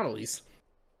checking out at least.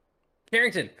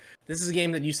 Carrington, this is a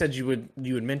game that you said you would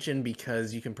mention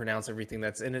because you can pronounce everything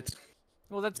that's in it.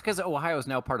 Well, that's because Ohio is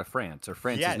now part of France, or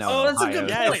France Yes. is now Oh, that's a Ohio. good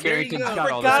Yes. point. There you Carrington's go. got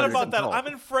I all this forgot under about that. control. I'm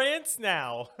in France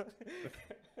now.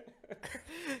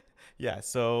 Yeah,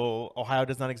 so Ohio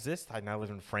does not exist. I now live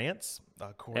in France.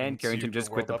 And Carrington just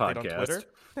quit the podcast.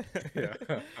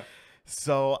 Yeah.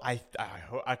 So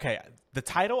okay, the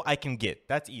title I can get.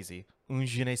 That's easy. Un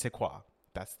je ne sais quoi.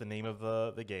 That's the name of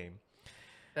the game.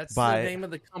 That's By- the name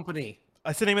of the company.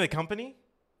 That's the name of the company?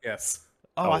 Yes.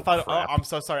 Oh, Oh, I thought. crap. Oh, I'm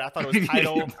so sorry. I thought it was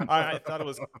titled. I thought it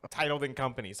was titled in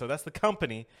company. So that's the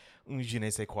company. Un je ne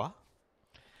sais quoi.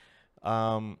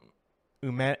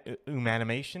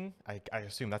 Humanimation. I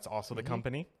assume that's also the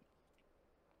company.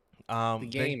 The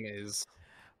game is.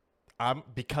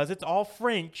 Because it's all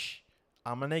French,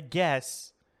 I'm gonna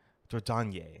guess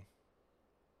Dordogne.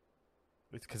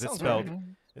 Because it's spelled. right.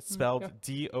 It's spelled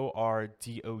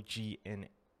Dordogne.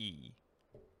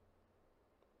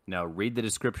 Now read the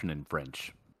description in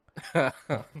French.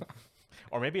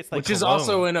 Or maybe it's like Which is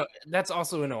cologne. also that's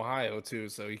also in Ohio too,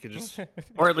 so you could just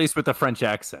Or at least with a French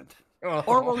accent. or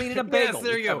we'll eat a bagel, Yes,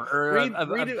 there you go. whichever, or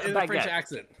Read it in a French baguette.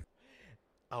 accent.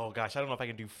 Oh gosh, I don't know if I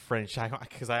can do French.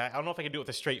 Because I don't know if I can do it with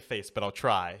a straight face, but I'll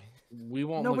try. We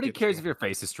won't. Nobody look at cares you. if your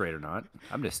face is straight or not.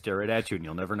 I'm gonna stare right at you and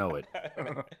you'll never know it.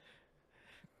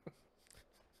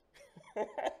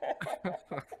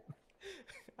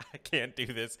 I can't do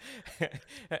this.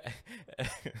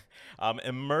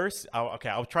 Immerse. Okay,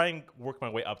 I'll try and work my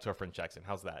way up to a French accent.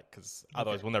 How's that? Because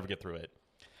otherwise we'll never get through it.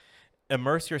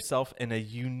 Immerse yourself in a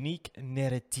unique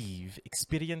narrative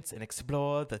experience and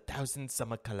explore the 1,000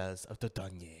 summer colors of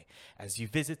Dordogne as you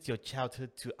visit your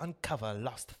childhood to uncover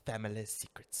lost family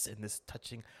secrets in this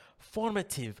touching,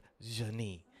 formative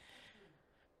journey.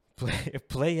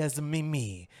 Play as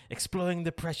Mimi, exploring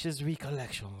the precious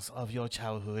recollections of your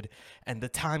childhood and the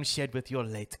time shared with your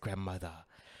late grandmother.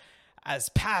 As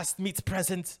past meets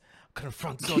present,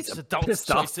 confront your He's a adult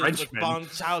pissed off choices with Frenchman.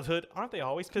 bond childhood. Aren't they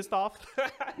always pissed off?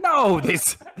 No,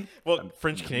 this. Well,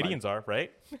 French Canadians are,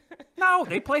 right? No,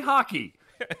 they play hockey.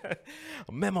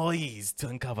 Memories to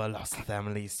uncover lost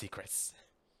family secrets.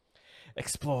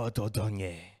 Explore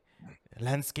Dordogne.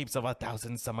 Landscapes of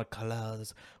 1,000 summer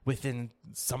colors within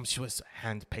sumptuous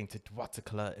hand-painted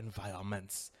watercolor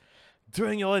environments.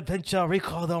 During your adventure,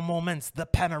 recall the moments, the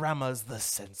panoramas, the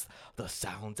scents, the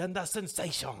sounds, and the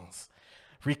sensations.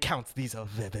 Recount these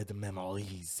vivid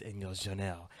memories in your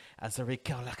journal as a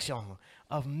recollection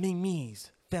of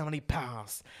Mimi's family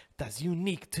past that's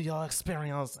unique to your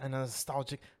experience and a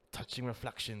nostalgic, touching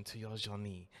reflection to your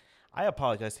journey. I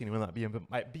apologize to anyone that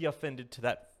might be offended to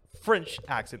that French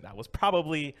accent. That was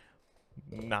probably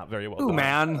not very well Ooh, done.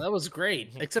 man. That was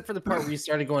great, except for the part where you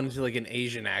started going into like an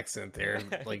Asian accent there,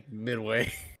 like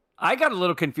midway. I got a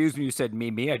little confused when you said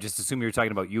me. I just assumed you were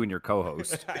talking about you and your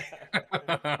co-host.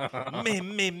 me.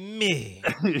 Me.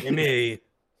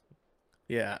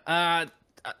 Yeah. That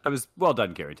was well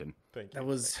done, Carrington. Thank you. That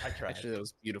was I tried. actually that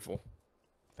was beautiful.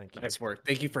 Thank you. Nice work.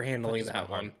 Thank you for handling Touches my that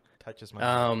heart. one. Touches my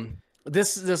heart.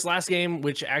 This last game,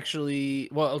 which actually,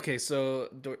 well, okay, so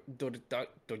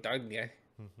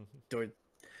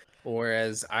or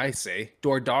as I say,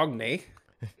 Dordogne.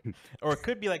 Or it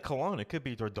could be like Cologne. It could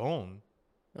be Dordogne.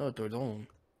 Oh, Dordogne.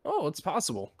 Oh, it's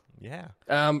possible. Yeah. just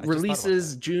thought about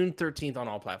Releases that. June 13th on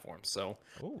all platforms. So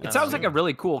Ooh, It sounds like a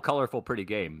really cool, colorful, pretty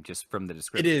game, just from the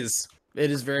description. it is. It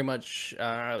is very much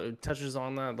it touches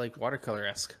on that like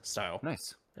watercolor-esque style.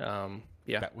 Nice.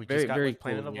 Yeah. that we very just got very with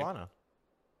Planet cool of game. Lana.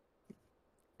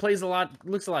 Plays a lot,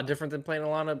 looks a lot different than Planet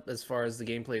Lana as far as the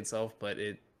gameplay itself, but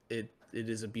it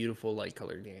is a beautiful light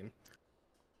colored game.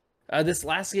 This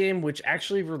last game, which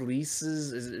actually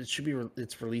releases,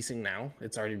 it's releasing now.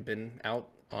 It's already been out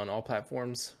on all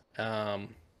platforms.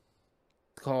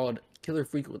 Called Killer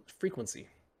Frequency.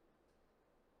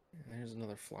 There's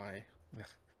another fly.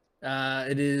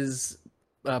 It is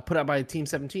put out by Team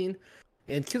 17.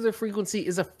 And Killer Frequency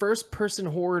is a first-person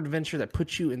horror adventure that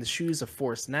puts you in the shoes of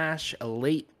Forrest Nash, a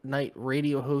late-night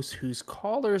radio host whose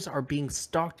callers are being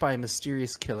stalked by a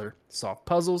mysterious killer. Solve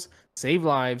puzzles, save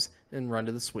lives, and run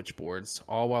to the switchboards,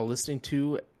 all while listening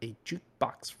to a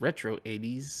jukebox of retro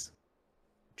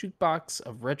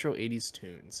 80s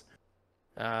tunes.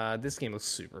 This game looks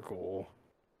super cool.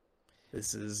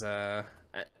 This is I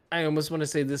almost want to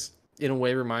say this in a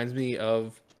way reminds me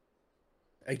of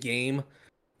a game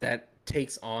that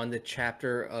takes on the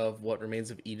chapter of What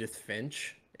Remains of Edith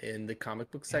Finch in the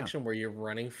comic book section where you're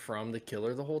running from the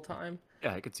killer the whole time.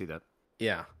 Yeah, I could see that.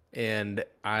 Yeah. And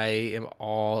I am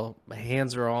all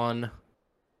hands on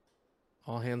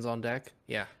deck.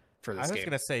 Yeah. For this I was game.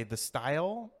 gonna say the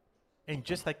style and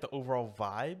just like the overall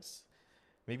vibes,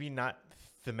 maybe not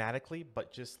thematically,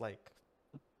 but just like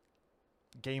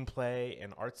gameplay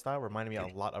and art style reminded me a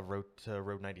lot of Road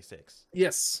 96.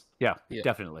 Yes. Yeah, Yeah.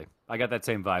 definitely. I got that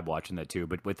same vibe watching that too,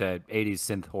 but with that 80s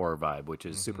synth horror vibe, which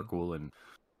is super cool and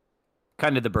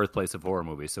kind of the birthplace of horror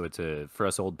movies. So for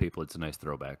us old people, it's a nice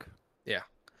throwback. Yeah.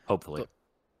 Hopefully.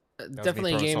 That was me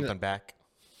Definitely a throwing game. something back.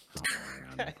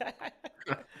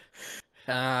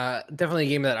 Definitely a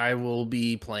game that I will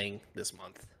be playing this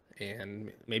month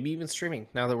and maybe even streaming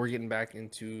now that we're getting back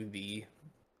into the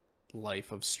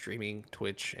life of streaming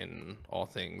Twitch and all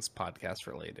things podcast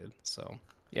related. So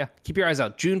yeah, keep your eyes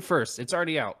out. June 1st. It's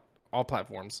already out. All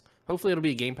platforms. Hopefully it'll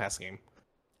be a Game Pass game.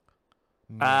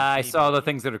 I saw the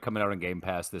things that are coming out on Game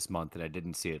Pass this month, and I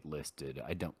didn't see it listed.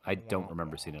 I don't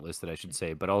remember seeing it listed, I should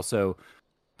say. But also,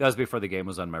 that was before the game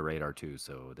was on my radar too.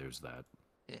 So there's that.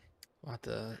 We'll have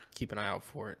to keep an eye out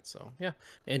for it. So yeah.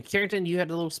 And Carrington, you had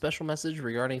a little special message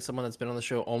regarding someone that's been on the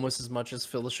show almost as much as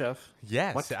Phil the Chef.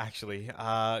 Yes, actually.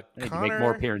 I need to Connor, make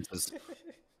more appearances.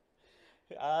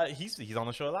 he's on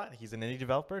the show a lot. He's an indie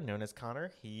developer known as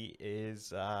Connor. He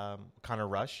is Connor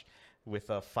Rush with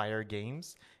Fire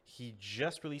Games. He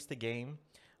just released a game.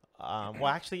 Well,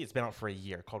 actually, it's been out for a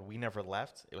year called We Never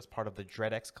Left. It was part of the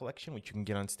DreadX collection, which you can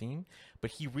get on Steam.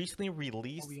 But he recently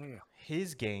released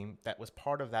his game that was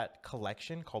part of that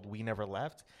collection called We Never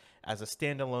Left as a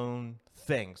standalone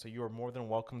thing. So you are more than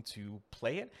welcome to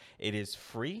play it. It is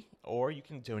free, or you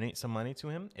can donate some money to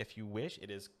him if you wish. It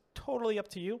is totally up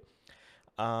to you.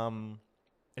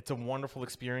 It's a wonderful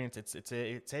experience.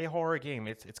 It's a horror game.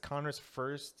 It's Connor's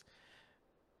first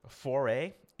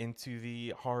foray into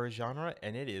the horror genre,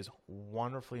 and it is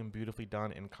wonderfully and beautifully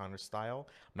done in Connor's style.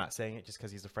 I'm not saying it just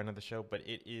because he's a friend of the show, but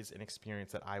it is an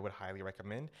experience that I would highly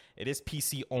recommend. It is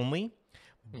PC only,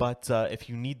 but if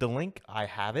you need the link, I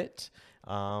have it,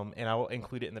 and I will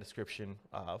include it in the description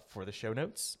for the show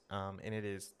notes. And it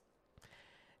is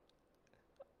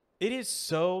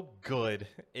so good.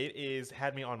 It is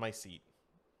had me on my seat.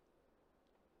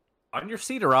 On your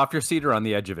seat or off your seat or on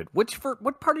the edge of it? What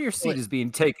part of your seat is being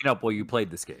taken up while you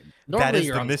played this game? That is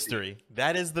you're the on mystery.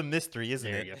 That is the mystery, isn't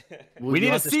There you it? We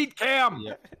need a seat cam.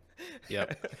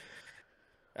 Yep.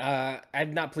 I've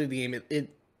not played the game,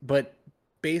 but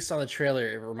based on the trailer,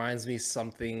 it reminds me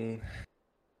something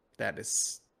that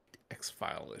is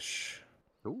X-File-ish.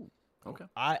 Ooh, okay.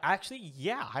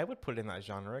 I would put it in that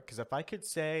genre because if I could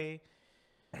say,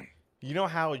 you know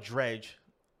how Dredge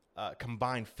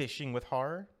combined fishing with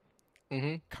horror.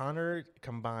 Mm-hmm. Connor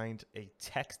combined a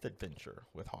text adventure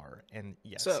with horror, and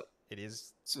yes, it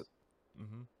is. So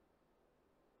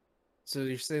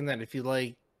you're saying that if you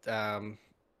like,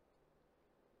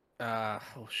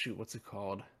 what's it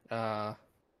called?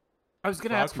 I was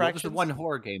gonna Frog ask you, what was the Fractions? one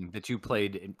horror game that you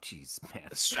played? Jeez, man.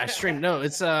 I streamed. No,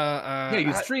 it's Yeah,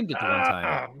 you streamed it the one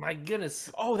time. My goodness.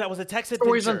 Oh, that was a text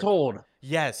Stories adventure. Untold.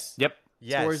 Yes. Yep.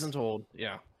 Stories Yes. Untold.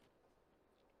 Yeah.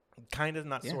 Kind of,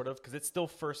 not Yeah. sort of, because it's still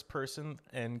first person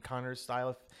in Connor's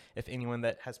style. If anyone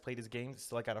that has played his games, it's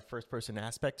still got a first person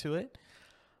aspect to it.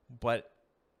 But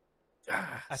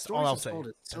that's all I'll say.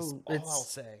 That's all I'll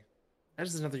say. That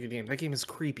is another good game. That game is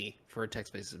creepy for a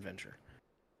text-based adventure.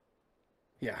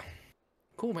 Yeah.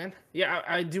 Cool, man. Yeah,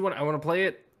 I do want. I want to play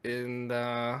it and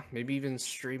maybe even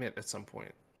stream it at some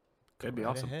point. That'd be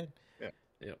Right awesome. ahead. Yeah.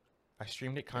 Yep. I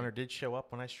streamed it. Connor did show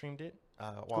up when I streamed it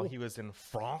while he was in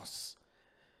France.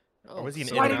 Or was he in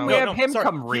so Italy? Why didn't we have him sorry.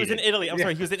 come He was read in it? Italy. I'm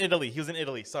sorry. He was in Italy. He was in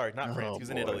Italy. Sorry, not France. Oh, He was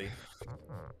in boy. Italy.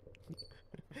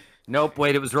 Nope.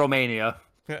 Wait, it was Romania.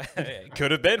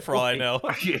 Could have been for all I know.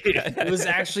 It was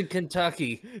actually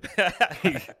Kentucky.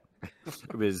 It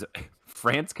was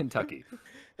France, Kentucky,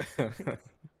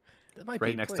 That might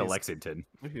right be next to placed. Lexington.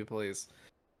 Might be a place.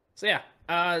 So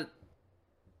yeah,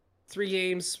 3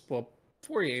 games. Well,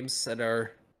 4 games that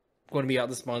are going to be out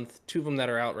this month. 2 of them that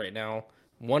are out right now.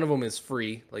 One of them is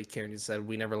free, like Karen just said.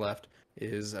 We Never Left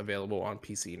is available on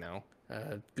PC now.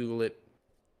 Google it.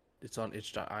 It's on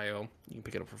itch.io. You can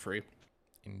pick it up for free.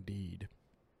 Indeed.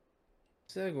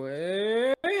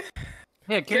 Segue.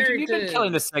 Yeah, Karen, you've been Carrington.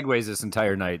 killing the segues this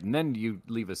entire night, and then you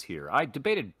leave us here. I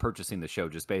debated purchasing the show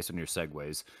just based on your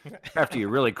segues after you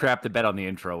really crapped the bed on the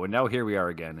intro, and now here we are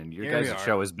again, and your Here we guys' are.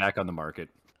 show is back on the market.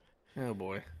 Oh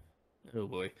boy. Oh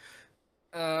boy.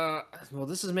 Well,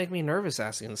 this is making me nervous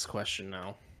asking this question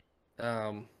now.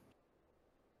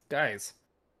 Guys,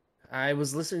 I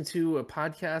was listening to a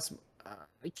podcast.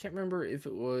 I can't remember if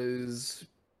it was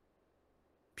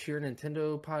Pure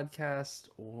Nintendo podcast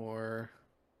or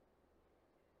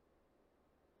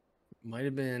might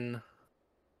have been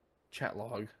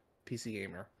Chatlog, PC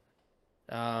Gamer.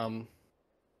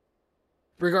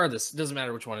 Regardless, it doesn't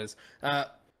matter which one it is.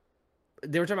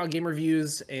 They were talking about game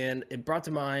reviews, and it brought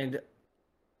to mind.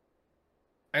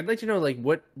 I'd like to know, like,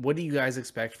 what do you guys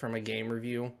expect from a game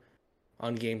review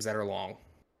on games that are long,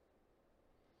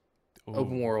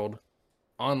 open world,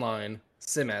 online,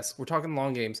 sim-esque? We're talking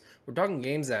long games. We're talking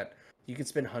games that you can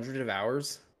spend hundreds of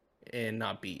hours and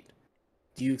not beat.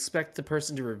 Do you expect the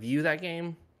person to review that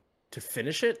game to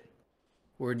finish it,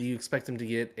 or do you expect them to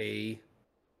get a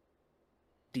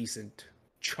decent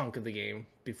chunk of the game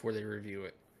before they review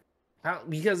it?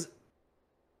 Because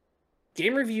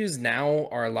game reviews now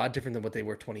are a lot different than what they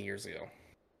were 20 years ago.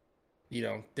 You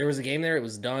know, there was a game there, it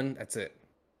was done, that's it.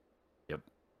 Yep.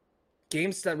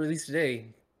 Games that release today,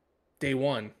 day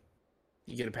one,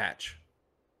 you get a patch.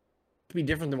 It could be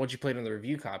different than what you played on the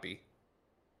review copy.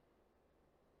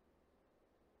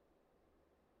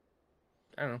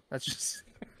 I don't know. That's just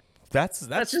That's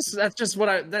just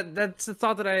what that's the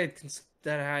thought that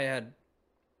I had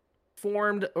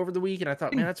formed over the week, and I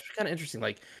thought, man, that's kind of interesting.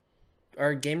 Like,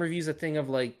 are game reviews a thing of,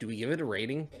 like, do we give it a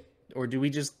rating, or do we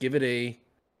just give it a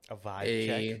vibe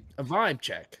check. a vibe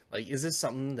check? Like, is this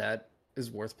something that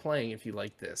is worth playing if you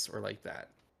like this or like that?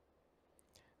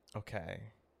 Okay.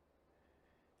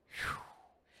 Whew.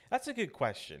 That's a good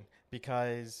question,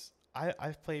 because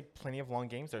I've played plenty of long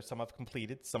games. There's some I've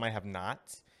completed, some I have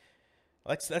not.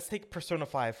 Let's take Persona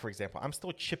 5, for example. I'm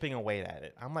still chipping away at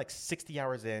it. I'm like 60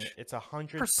 hours in. It's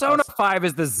 100. Persona 5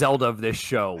 is the Zelda of this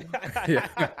show. Yeah.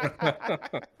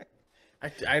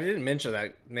 I didn't mention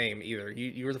that name either.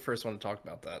 You were the first one to talk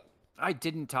about that. I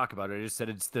didn't talk about it. I just said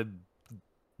it's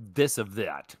this of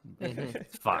that.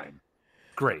 It's fine.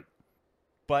 Great.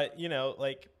 But, you know,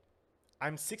 like,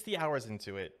 I'm 60 hours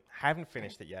into it. Haven't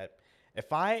finished it yet.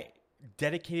 If I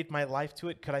dedicated my life to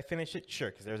it, could I finish it?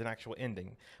 Sure, because there's an actual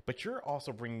ending. But you're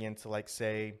also bringing into, like,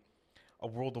 say, a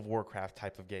World of Warcraft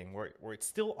type of game where it's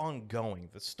still ongoing.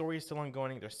 The story is still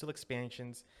ongoing. There's still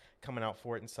expansions coming out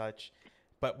for it and such.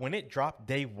 But when it dropped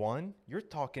day one, you're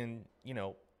talking, you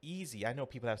know, easy. I know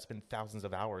people that have spent thousands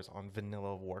of hours on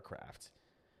vanilla Warcraft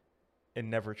and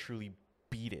never truly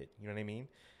beat it. You know what I mean?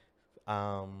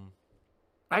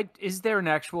 Is there an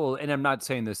actual, and I'm not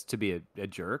saying this to be a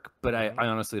jerk, but I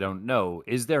honestly don't know.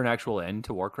 Is there an actual end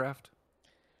to Warcraft?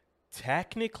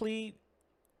 Technically,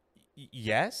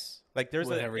 yes. Like, there's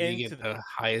Whenever an end you to get the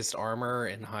highest armor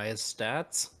and highest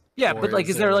stats. Yeah, Or but like,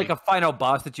 is there there like a final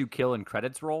boss that you kill and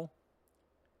credits roll?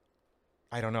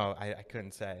 I don't know. I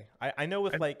couldn't say. I know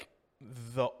with like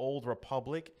the Old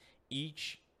Republic,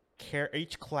 each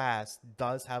class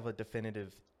does have a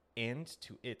definitive end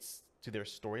to their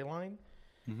storyline.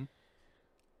 Mm-hmm.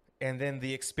 And then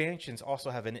the expansions also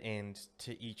have an end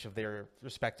to each of their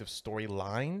respective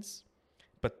storylines.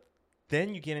 But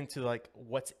Then you get into like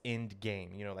what's end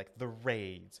game, like the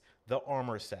raids, the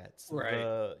armor sets,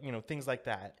 the things like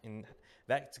that, and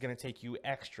that's gonna take you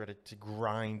extra to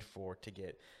grind for to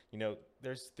get.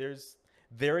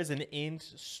 There is an end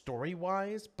story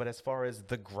wise, but as far as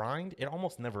the grind, it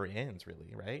almost never ends,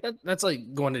 really, right? That's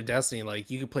like going to Destiny. Like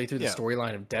you could play through the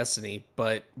storyline of Destiny,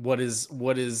 but what is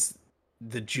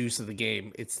the juice of the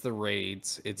game? It's the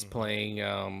raids. It's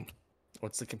playing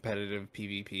what's the competitive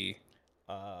PvP?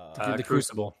 The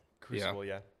Crucible. Crucible,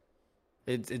 yeah.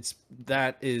 It's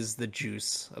that is the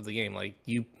juice of the game. Like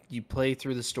you play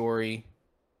through the story,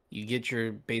 you get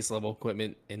your base level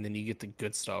equipment, and then you get the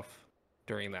good stuff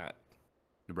during that.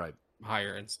 Right.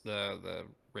 Higher and the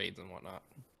raids and whatnot.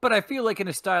 But I feel like in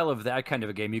a style of that kind of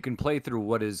a game, you can play through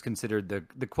what is considered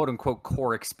the quote unquote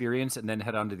core experience, and then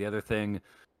head on to the other thing,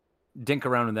 dink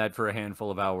around in that for a handful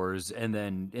of hours, and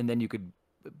then you could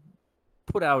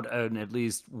put out an at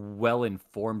least well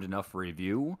informed enough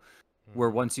review where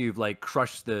once you've like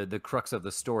crushed the crux of the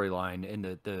storyline in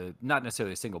the not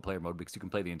necessarily a single player mode because you can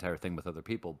play the entire thing with other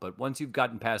people, but once you've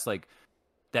gotten past like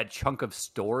that chunk of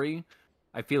story,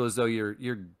 I feel as though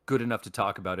you're good enough to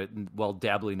talk about it while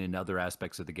dabbling in other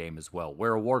aspects of the game as well.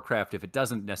 Where a Warcraft, if it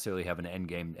doesn't necessarily have an end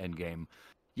game,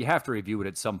 you have to review it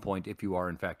at some point if you are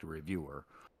in fact a reviewer.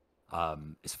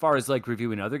 As far as like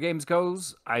reviewing other games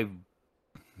goes,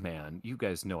 man, you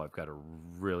guys know I've got a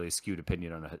really skewed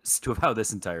opinion on how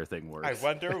this entire thing works. I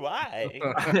wonder why.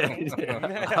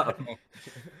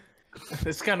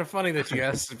 It's kind of funny that you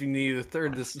asked if you needed a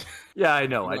third. This. Yeah, I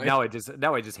know. Now I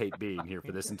just hate being here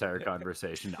for this entire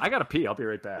conversation. I gotta pee. I'll be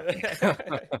right back.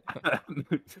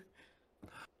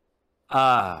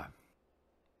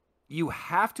 You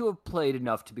have to have played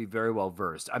enough to be very well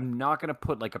versed. I'm not gonna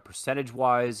put like a percentage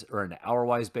wise or an hour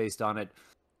wise based on it.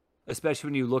 Especially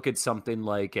when you look at something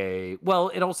like it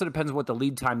also depends on what the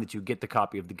lead time that you get the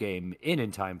copy of the game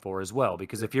in time for as well.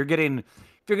 Because if you're getting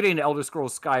Elder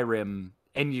Scrolls Skyrim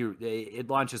and it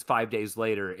launches 5 days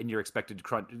later and you're expected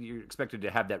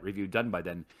to have that review done by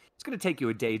then, it's going to take you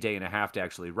a day and a half to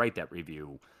actually write that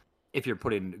review if you're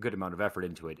putting a good amount of effort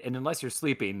into it. And unless you're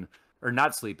sleeping or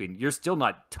not sleeping, you're still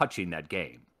not touching that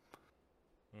game.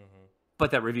 But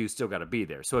that review's still got to be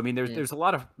there. So I mean, there's a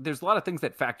lot of things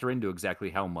that factor into exactly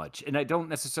how much. And I don't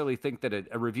necessarily think that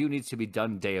a review needs to be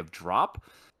done day of drop.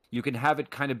 You can have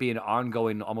it kind of be an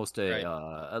ongoing, almost an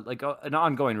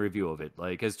ongoing review of it,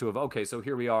 like as to okay, so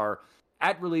here we are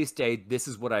at release date. This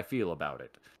is what I feel about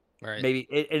it. Right. Maybe,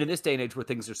 and in this day and age where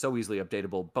things are so easily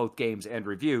updatable, both games and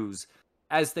reviews,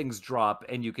 as things drop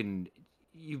and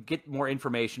you get more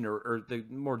information or the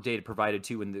more data provided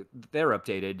to you and they're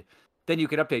updated. Then you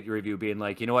can update your review being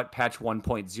like, you know what, patch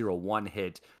 1.01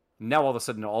 hit. Now all of a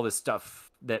sudden all this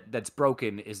stuff that's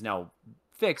broken is now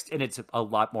fixed and it's a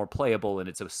lot more playable and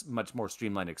it's a much more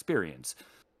streamlined experience.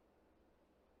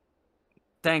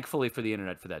 Thankfully for the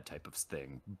internet for that type of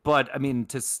thing. But I mean,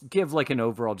 to give like an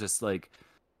overall just like,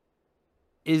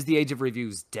 is the age of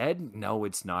reviews dead? No,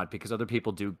 it's not, because other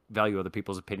people do value other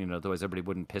people's opinion. Otherwise, everybody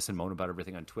wouldn't piss and moan about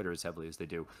everything on Twitter as heavily as they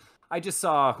do. I just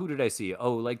saw, who did I see?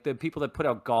 Oh, like the people that put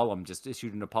out Gollum just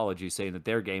issued an apology saying that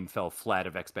their game fell flat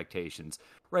of expectations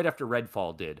right after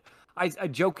Redfall did. I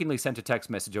jokingly sent a text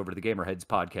message over to the Gamerheads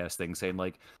podcast thing saying,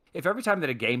 like, if every time that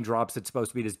a game drops, it's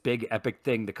supposed to be this big epic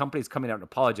thing, the company's coming out and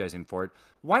apologizing for it,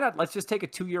 why not? Let's just take a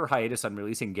 2-year hiatus on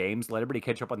releasing games, let everybody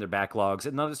catch up on their backlogs,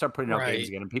 and then let's start putting out games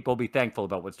again, and people will be thankful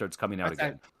about what starts coming out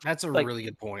again. That's a really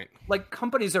good point. Like,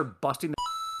 companies are busting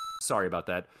sorry about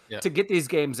that, to get these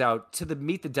games out to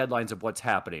meet the deadlines of what's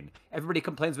happening. Everybody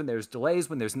complains when there's delays.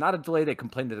 When there's not a delay, they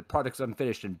complain that the product's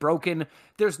unfinished and broken.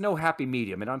 There's no happy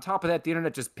medium. And on top of that, the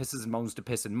internet just pisses and moans to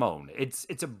piss and moan.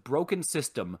 It's a broken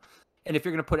system. And if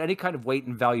you're going to put any kind of weight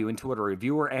and value into what a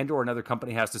reviewer and or another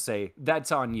company has to say,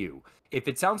 that's on you. If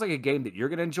it sounds like a game that you're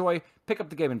going to enjoy, pick up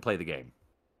the game and play the game.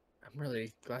 I'm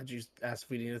really glad you asked if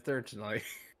we need a third tonight.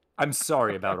 I'm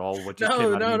sorry about all what just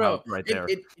came out of your mouth right there.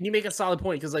 You make a solid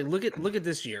point, because like look at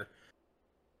this year.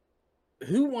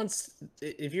 Who wants,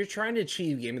 if you're trying to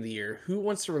achieve Game of the Year, who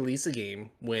wants to release a game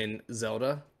when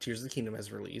Zelda Tears of the Kingdom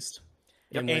has released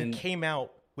and came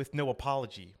out with no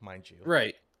apology, mind you?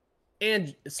 Right.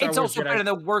 And Star it's Wars also Jedi... been in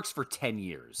the works for 10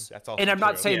 years. That's also and I'm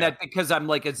not saying yeah. that because I'm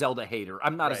like a Zelda hater.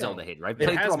 I'm not a Zelda hater. I've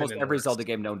played through almost every Zelda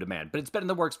game known to man, but it's been in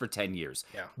the works for 10 years.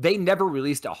 Yeah. They never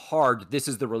released a hard, this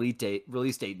is the release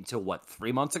date until what,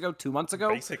 3 months ago, 2 months ago?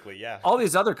 Basically, yeah. All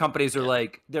these other companies are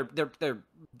like, they're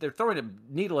throwing a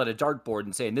needle at a dartboard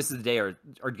and saying this is the day our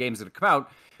game's going to come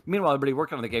out. Meanwhile, everybody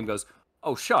working on the game goes,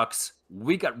 oh shucks,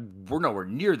 we're nowhere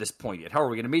near this point yet. How are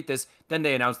we going to meet this? Then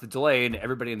they announce the delay and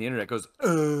everybody on the internet goes,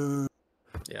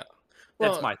 Yeah.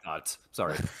 Well, that's my thoughts.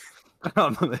 Sorry.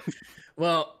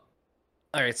 Well,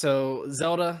 all right. So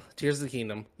Zelda, Tears of the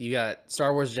Kingdom. You got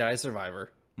Star Wars Jedi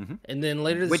Survivor, and then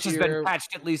later this Which year, has been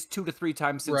patched at least 2 to 3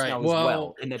 times since right? now as Well,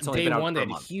 well, and it's only day been out one for they a had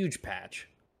a month. huge patch.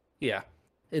 Yeah,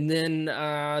 and then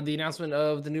the announcement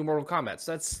of the new Mortal Kombat.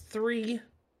 So that's three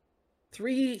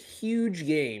huge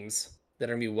games that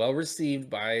are gonna be well received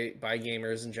by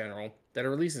gamers in general that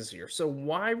are releasing this year. So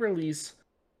why release?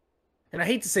 And I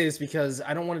hate to say this because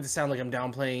I don't want it to sound like I'm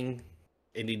downplaying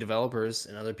indie developers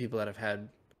and other people that have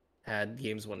had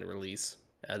games want to release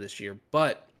this year,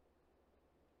 but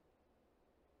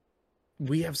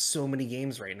we have so many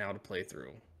games right now to play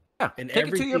through. Yeah, And take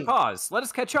a 2-year pause. Let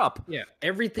us catch up. Yeah,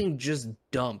 everything just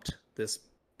dumped this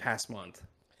past month.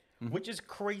 Which is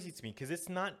crazy to me because it's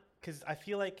not, because I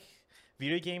feel like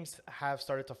video games have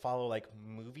started to follow like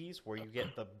movies where you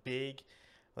get the big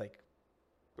like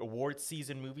award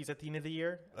season movies at the end of the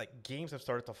year. Like games have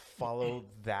started to follow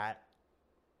that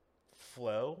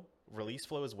release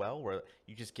flow as well, where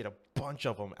you just get a bunch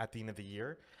of them at the end of the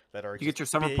year that are You get your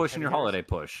summer big, push and your heavy hitters. holiday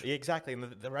push. Exactly.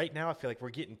 And right now I feel like we're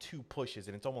getting 2 pushes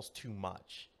and it's almost too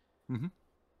much. Mm-hmm.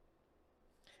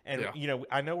 And Yeah. you know,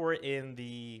 I know we're in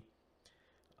the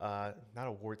not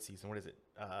award season. What is it?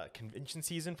 Convention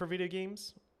season for video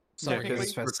games. Summer Because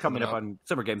Games we're Fest coming up up. on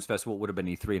Summer Games Festival, would have been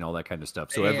E3 and all that kind of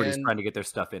stuff. So everybody's And- trying to get their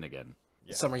stuff in again.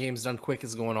 Yeah. Summer Games Done Quick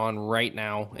is going on right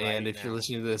now, Right and if you're now.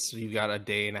 listening to this, you've got a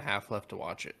day and a half left to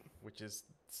watch it. Which is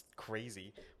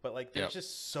crazy. But like, there's Yep.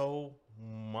 just so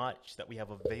much that we have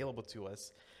available to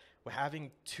us. We're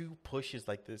having 2 pushes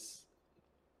like this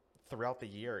throughout the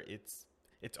year. It's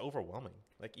overwhelming.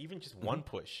 Like even just one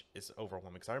push is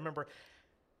overwhelming. Because I remember,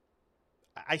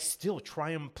 I still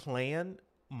try and plan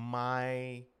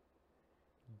my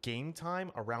game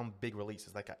time around big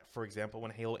releases. Like for example,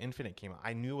 when Halo Infinite came out,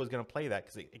 I knew I was going to play that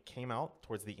because it came out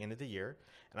towards the end of the year,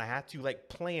 and I had to like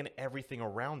plan everything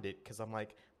around it because I'm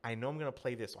like, I know I'm going to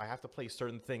play this, so I have to play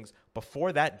certain things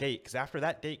before that date, because after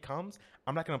that date comes,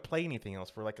 I'm not going to play anything else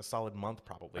for like a solid month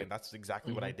probably, and that's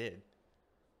exactly what I did.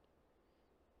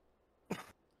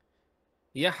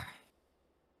 Yeah.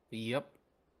 Yep.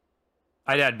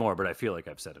 I'd add more, but I feel like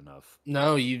I've said enough.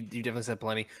 No, you definitely said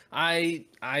plenty. I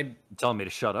You telling me to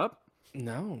shut up?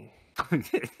 no.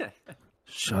 Okay,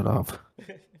 Shut up.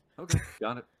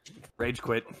 got it. Rage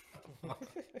quit.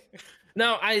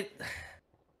 No, I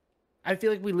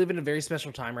feel like we live in a very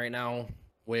special time right now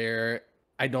where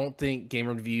I don't think game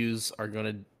reviews are going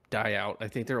to die out. I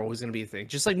think they're always going to be a thing,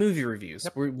 just like movie reviews.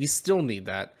 We still need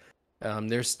that.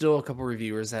 There's still a couple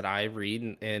reviewers that I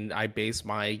read, and I base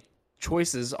my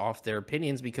choices off their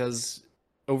opinions because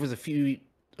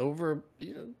over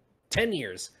 10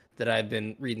 years that I've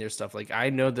been reading their stuff, like I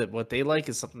know that what they like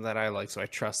is something that I like, so I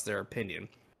trust their opinion.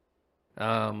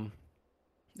 And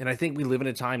I think we live in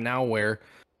a time now where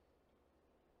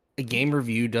a game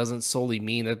review doesn't solely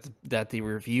mean that the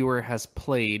reviewer has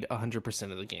played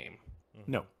 100% of the game.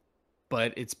 No.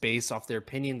 But it's based off their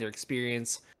opinion, their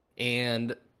experience,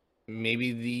 and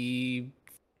maybe the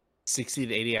 60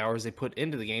 to 80 hours they put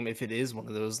into the game if it is one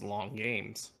of those long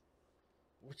games.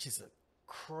 Which is a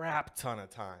crap ton of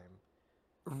time.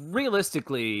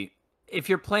 Realistically, if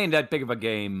you're playing that big of a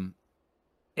game,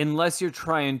 unless you're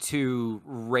trying to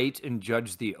rate and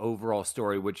judge the overall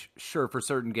story, which sure for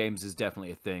certain games is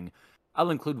definitely a thing, I'll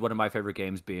include one of my favorite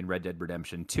games being Red Dead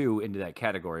Redemption 2 into that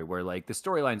category, where like the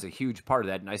storyline's a huge part of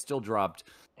that, and I still dropped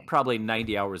probably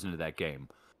 90 hours into that game.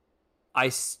 I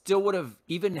still would have,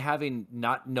 even having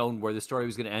not known where the story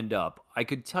was going to end up, I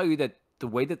could tell you that the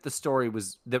way that the story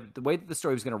was going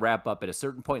to wrap up at a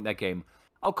certain point in that game,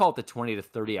 I'll call it the 20 to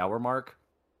 30 hour mark,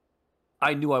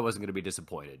 I knew I wasn't going to be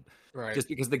disappointed. Right. Just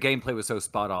because the gameplay was so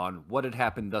spot on, what had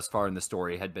happened thus far in the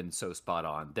story had been so spot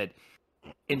on that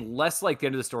unless like the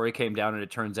end of the story came down and it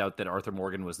turns out that Arthur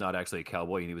Morgan was not actually a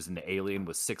cowboy and he was an alien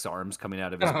with 6 arms coming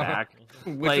out of his back,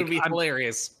 Which like, would be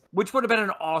hilarious. which would have been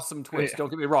an awesome twist, Yeah. don't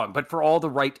get me wrong, but for all the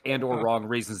right and or wrong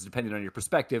reasons depending on your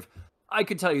perspective, I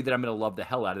could tell you that I'm going to love the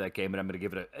hell out of that game and I'm going to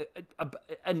give it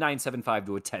a 9.75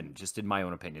 to a 10, just in my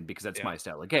own opinion, because that's my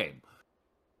style of game.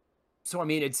 So, I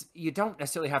mean, you don't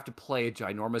necessarily have to play a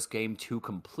ginormous game to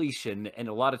completion, and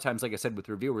a lot of times, like I said, with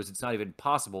reviewers, it's not even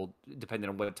possible, depending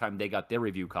on what time they got their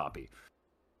review copy.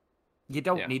 You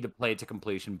don't need to play it to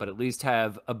completion, but at least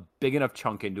have a big enough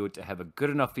chunk into it to have a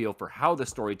good enough feel for how the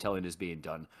storytelling is being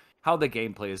done, how the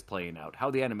gameplay is playing out,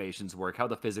 how the animations work, how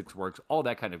the physics works, all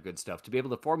that kind of good stuff, to be able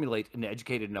to formulate an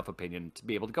educated enough opinion to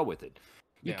be able to go with it.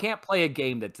 You can't play a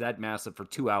game that's that massive for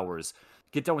 2 hours,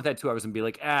 get done with that 2 hours and be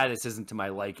like, this isn't to my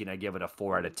liking, I give it a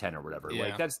 4 out of 10 or whatever. Yeah.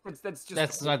 Like that's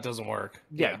just That doesn't work.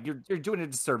 yeah, you're doing a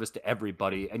disservice to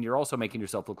everybody, and you're also making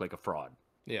yourself look like a fraud.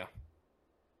 Yeah.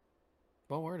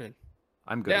 Well worded.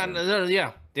 I'm good.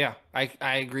 Yeah. I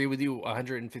agree with you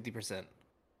 150%.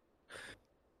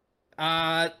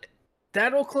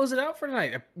 That'll close it out for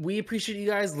tonight. We appreciate you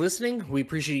guys listening. We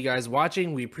appreciate you guys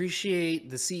watching. We appreciate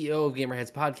the CEO of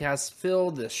Gamerheads Podcast,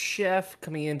 Phil, the chef,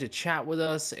 coming in to chat with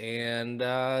us and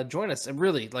join us. And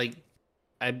really,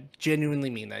 I genuinely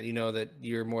mean that. You know that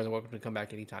you're more than welcome to come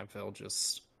back anytime, Phil.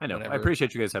 Just I know. whenever. I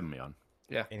appreciate you guys having me on.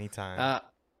 Yeah. Anytime.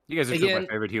 You guys are two of my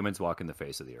favorite humans walking the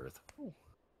face of the earth.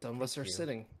 Some of us are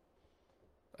sitting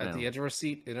at the edge of our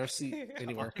seat, in our seat,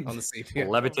 anywhere on the seat.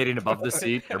 Levitating above the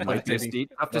seat. There might be a Levitating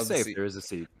seat. Tough to above the say if seat. there is a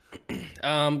seat.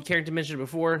 Carrington mentioned it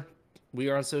before. We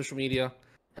are on social media.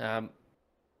 At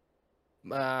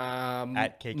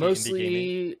KK mostly,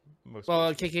 Indie Gaming.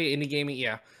 KK Indie Gaming,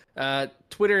 yeah.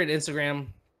 Twitter and Instagram,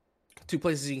 2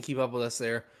 places you can keep up with us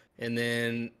there. And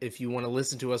then if you want to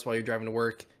listen to us while you're driving to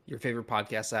work, your favorite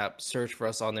podcast app, search for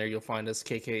us on there. You'll find us,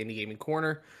 KK Indie Gaming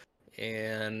Corner.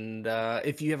 And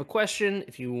if you have a question,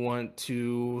 if you want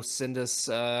to send us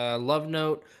a love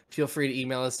note, feel free to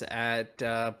email us at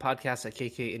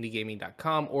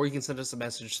podcast@kkindigaming.com, or you can send us a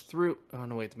message through. Oh,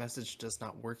 no, wait, the message does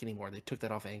not work anymore. They took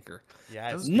that off Anchor.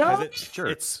 Yeah, it's No! because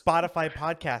it's Spotify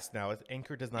podcast now.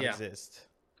 Anchor does not exist.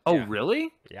 Oh, Yeah.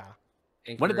 really? Yeah.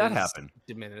 Anchor When did that is happen?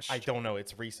 Diminished. I don't know.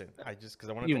 It's recent. Because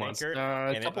I wanted Few to months. Anchor,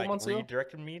 A and couple it months ago?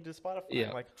 redirected me to Spotify. Yeah.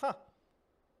 I'm like, huh.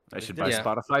 I should buy Yeah.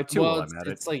 Spotify too Well, while I'm at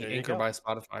it. it's like There you Anchor go. by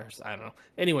Spotify. Or I don't know.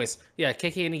 Anyways, yeah,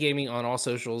 KK Indie Gaming on all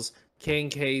socials,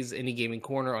 K&K's Indie Gaming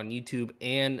Corner on YouTube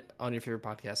and on your favorite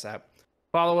podcast app.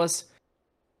 Follow us.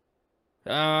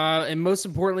 And most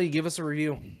importantly, give us a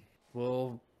review.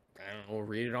 We'll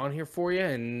read it on here for you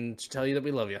and tell you that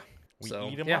we love you. We So,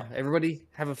 eat 'em yeah, up. everybody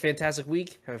have a fantastic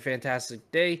week. Have a fantastic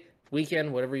day,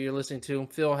 weekend, whatever you're listening to.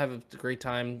 Phil, have a great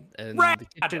time in Rad! the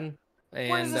kitchen. And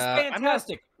What is this I'm not-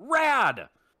 fantastic? Rad!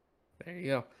 There you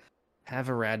go. Have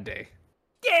a rad day.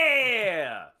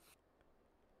 Yeah!